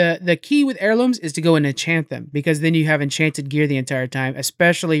 The key with heirlooms is to go and enchant them because then you have enchanted gear the entire time,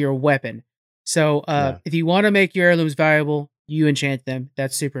 especially your weapon. So if you want to make your heirlooms valuable, you enchant them.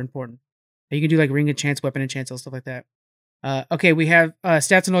 That's super important. You can do like ring enchants, weapon enchants, all stuff like that. Okay, we have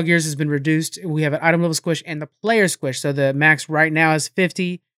stats on all gears has been reduced. We have an item level squish and the player squish. So the max right now is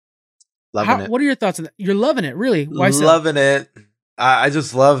 50. Loving it. What are your thoughts on that? You're loving it, really? Why so? Loving it. I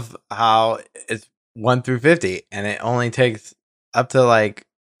just love how it's 1 through 50, and it only takes up to like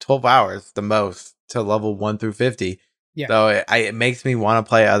 12 hours the most to level 1 through 50. Yeah. So it makes me want to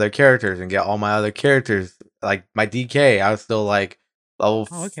play other characters and get all my other characters. Like my DK, I was still like level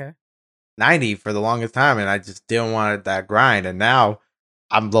 90 for the longest time, and I just didn't want that grind. And now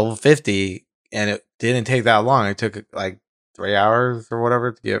I'm level 50, and it didn't take that long. It took like 3 hours or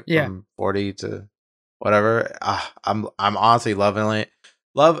whatever to get from 40 to whatever. I'm honestly loving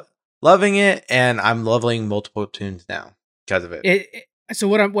it, and I'm leveling multiple tunes now because of it. So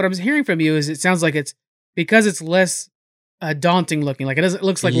what I'm hearing from you is it sounds like it's because it's less daunting looking. Like it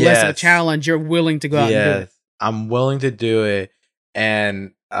looks like less of a challenge. You're willing to go out and do it. I'm willing to do it,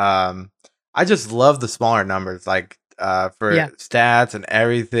 and I just love the smaller numbers, like for stats and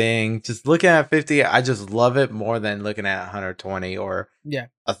everything. Just looking at 50, I just love it more than looking at 120 or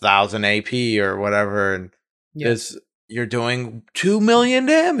 1,000 AP or whatever. And you're doing 2 million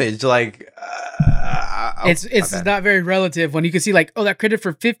damage. Like it's not very relative when you can see like, oh, that critted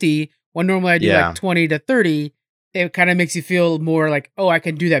for 50 when normally I do like 20 to 30. It kind of makes you feel more like, oh, I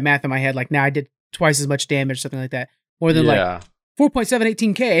can do that math in my head. Like now I did twice as much damage, something like that. More than like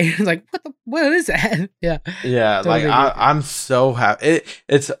 4.718K. Like what is that? Yeah. Totally like I'm so happy.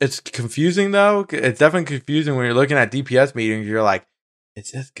 It's confusing though. It's definitely confusing when you're looking at DPS meetings. You're like,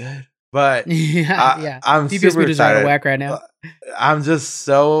 is this good? But I'm DPS super excited. Out of whack right now. I'm just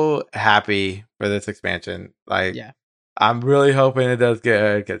so happy for this expansion. Like, I'm really hoping it does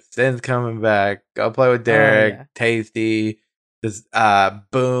good. Cause Sin's coming back. Go play with Derek. Tasty. This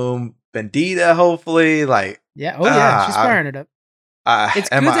Boom. Bandita. Hopefully, like she's firing it up. It's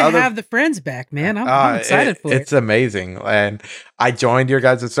good to have the friends back, man. I'm excited for it. It's amazing. And I joined your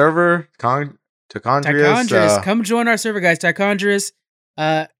guys' server, Tichondrius. Come join our server, guys. Tichondrius.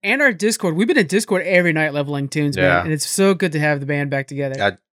 And our Discord. We've been in Discord every night leveling tunes, man. And it's so good to have the band back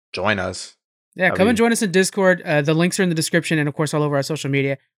together. Join us. Come and join us in Discord. The links are in the description and, of course, all over our social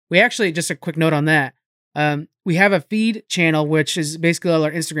media. We actually, just a quick note on that. We have a feed channel, which is basically all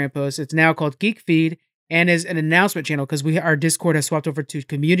our Instagram posts. It's now called Geek Feed and is an announcement channel because our Discord has swapped over to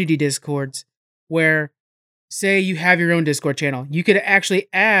community Discords where say you have your own Discord channel, you could actually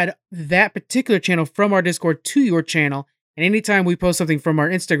add that particular channel from our Discord to your channel. And anytime we post something from our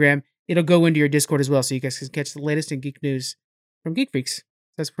Instagram, it'll go into your Discord as well. So you guys can catch the latest in geek news from Geek Freaks.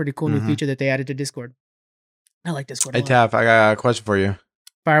 That's a pretty cool new feature that they added to Discord. I like Discord a Hey, lot. Taff, I got a question for you.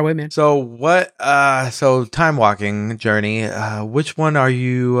 Fire away, man. So what, so time walking journey, which one are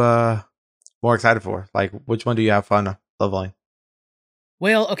you, more excited for? Like, which one do you have fun leveling?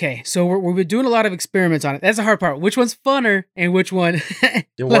 Well, okay, so we're doing a lot of experiments on it. That's the hard part. Which one's funner and which one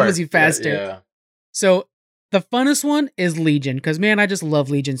levels you faster? Yeah. So the funnest one is Legion, because man, I just love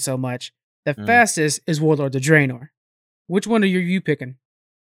Legion so much. The fastest is Warlords of Draenor. Which one are you picking?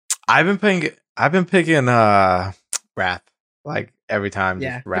 I've been picking Wrath, like every time.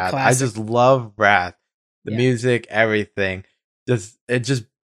 Yeah, Just the Wrath. I classic. just love Wrath. The Yeah. music, everything. Just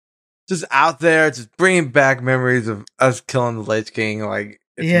out there, just bringing back memories of us killing the Lich King. Like,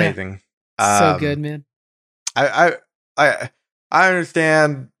 it's Yeah. amazing. So good, man. I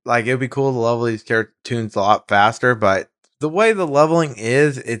understand, like, it'd be cool to level these tunes a lot faster, but the way the leveling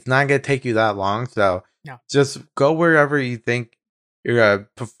is, it's not gonna take you that long. So No. just go wherever you think you're gonna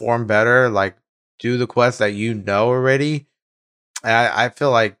perform better. Like, do the quests that you know already. And I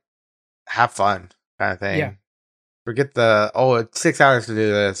feel like have fun kind of thing. Yeah. Forget it's 6 hours to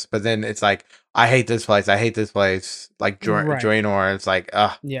do this, but then it's like, I hate this place. Like Right. Draenor, it's like,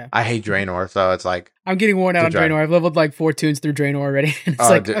 Yeah. I hate Draenor. So it's like, I'm getting worn out on to try. Draenor. I've leveled like 4 tunes through Draenor already. And it's Oh,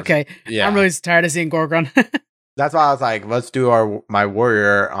 like, dude. okay, yeah. I'm really tired of seeing Gorgon. That's why I was like, let's do my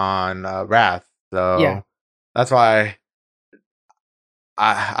warrior on Wrath. So Yeah. that's why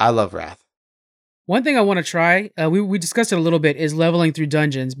I love Wrath. One thing I want to try, we discussed it a little bit, is leveling through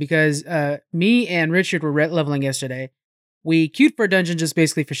dungeons, because me and Richard were leveling yesterday. We queued for a dungeon just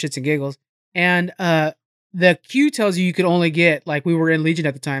basically for shits and giggles. And the queue tells you could only get, like, we were in Legion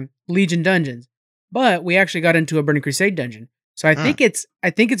at the time, Legion dungeons. But we actually got into a Burning Crusade dungeon. So I think it's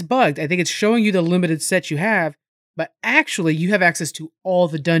bugged. I think it's showing you the limited set you have, but actually you have access to all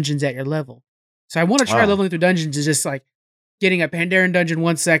the dungeons at your level. So I want to try Wow. leveling through dungeons, is just like getting a Pandaren dungeon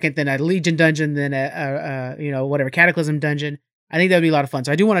 1 second, then a Legion dungeon, then a Cataclysm dungeon. I think that would be a lot of fun.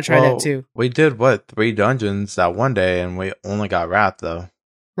 So I do want to try that too. We did 3 dungeons that one day, and we only got Wrath though.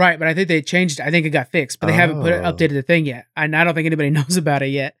 Right, but I think they changed it. I think it got fixed, but they haven't updated the thing yet. And I don't think anybody knows about it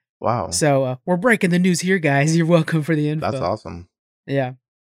yet. Wow, So we're breaking the news here, guys. You're welcome for the info. that's awesome. Yeah.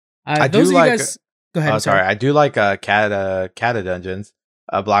 I those do of you like. guys. Go ahead. Oh, I'm sorry. I do like Cata dungeons.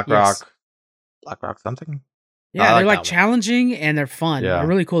 Blackrock something. Yeah, I they're like like that one. challenging and they're fun. Yeah, They're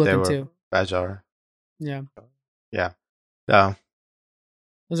really cool they looking were. too. Bajar. Yeah, Yeah. So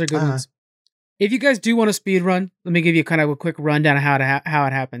those are good Uh-huh. ones. If you guys do want to speed run, let me give you kind of a quick rundown of how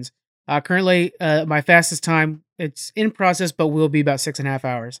it happens. Currently, my fastest time, it's in process, but will be about 6.5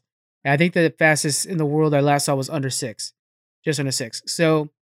 hours. And I think the fastest in the world I last saw was under 6, just under 6.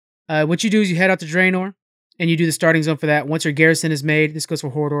 So what you do is you head out to Draenor and you do the starting zone for that. Once your garrison is made, this goes for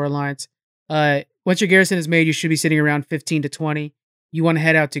Horde or Alliance. Once your garrison is made, you should be sitting around 15 to 20. You want to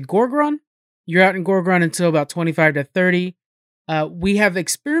head out to Gorgron. You're out in Gorgron until about 25 to 30. We have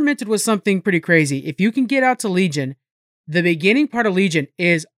experimented with something pretty crazy. If you can get out to Legion, the beginning part of Legion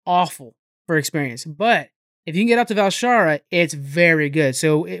is awful for experience. But if you can get out to Valshara, it's very good.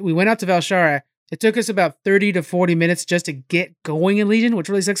 So we went out to Valshara. It took us about 30 to 40 minutes just to get going in Legion, which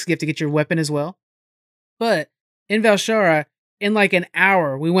really sucks. You have to get your weapon as well. But in Valshara, in like an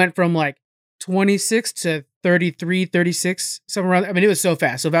hour, we went from like 26 to 33, 36, somewhere around. I mean, it was so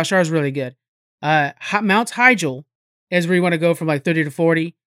fast. So Valshara is really good. Mount Hyjal is where you want to go from like 30 to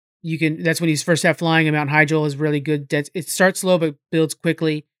 40. That's when you first have flying, and Mount Hyjal is really good. It starts slow, but builds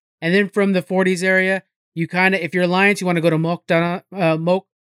quickly. And then from the 40s area, you kind of, if you're Alliance, you want to go to Lochmodan.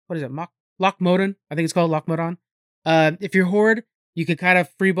 I think it's called Lochmodan. If you're Horde, you can kind of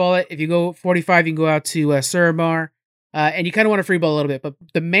freeball it. If you go 45, you can go out to Suramar. And you kind of want to freeball a little bit. But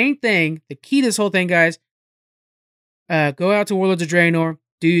the main thing, the key to this whole thing, guys, go out to Warlords of Draenor,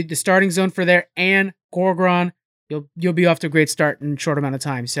 do the starting zone for there, and Gorgron. You'll be off to a great start in a short amount of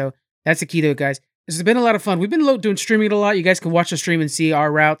time. So that's the key to it, guys. This has been a lot of fun. We've been doing streaming it a lot. You guys can watch the stream and see our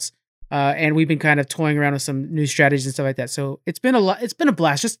routes. And we've been kind of toying around with some new strategies and stuff like that. So it's been a lot. It's been a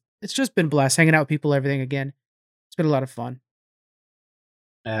blast. It's just been a blast hanging out with people, everything again. It's been a lot of fun.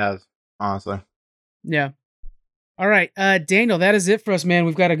 it has, honestly. Yeah. All right. Daniel, that is it for us, man.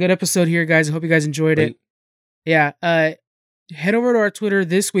 We've got a good episode here, guys. I hope you guys enjoyed it. Yeah. Head over to our Twitter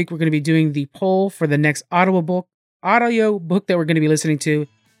this week. We're going to be doing the poll for the next audio book that we're going to be listening to.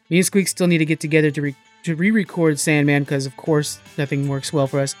 Me and Squeak still need to get together to re-record Sandman, because of course nothing works well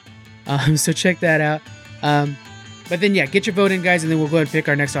for us. So check that out. But then, yeah, get your vote in, guys, and then we'll go ahead and pick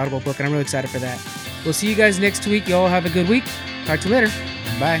our next Audible book, and I'm really excited for that. We'll see you guys next week. Y'all have a good week. Talk to you later.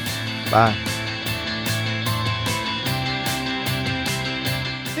 Bye. Bye.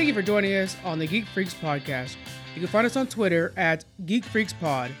 Thank you for joining us on the Geek Freaks Podcast. You can find us on Twitter at Geek Freaks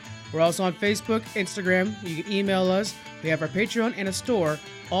Pod. We're also on Facebook, Instagram. You can email us. We have our Patreon and a store.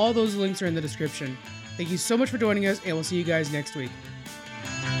 All those links are in the description. Thank you so much for joining us, and we'll see you guys next week.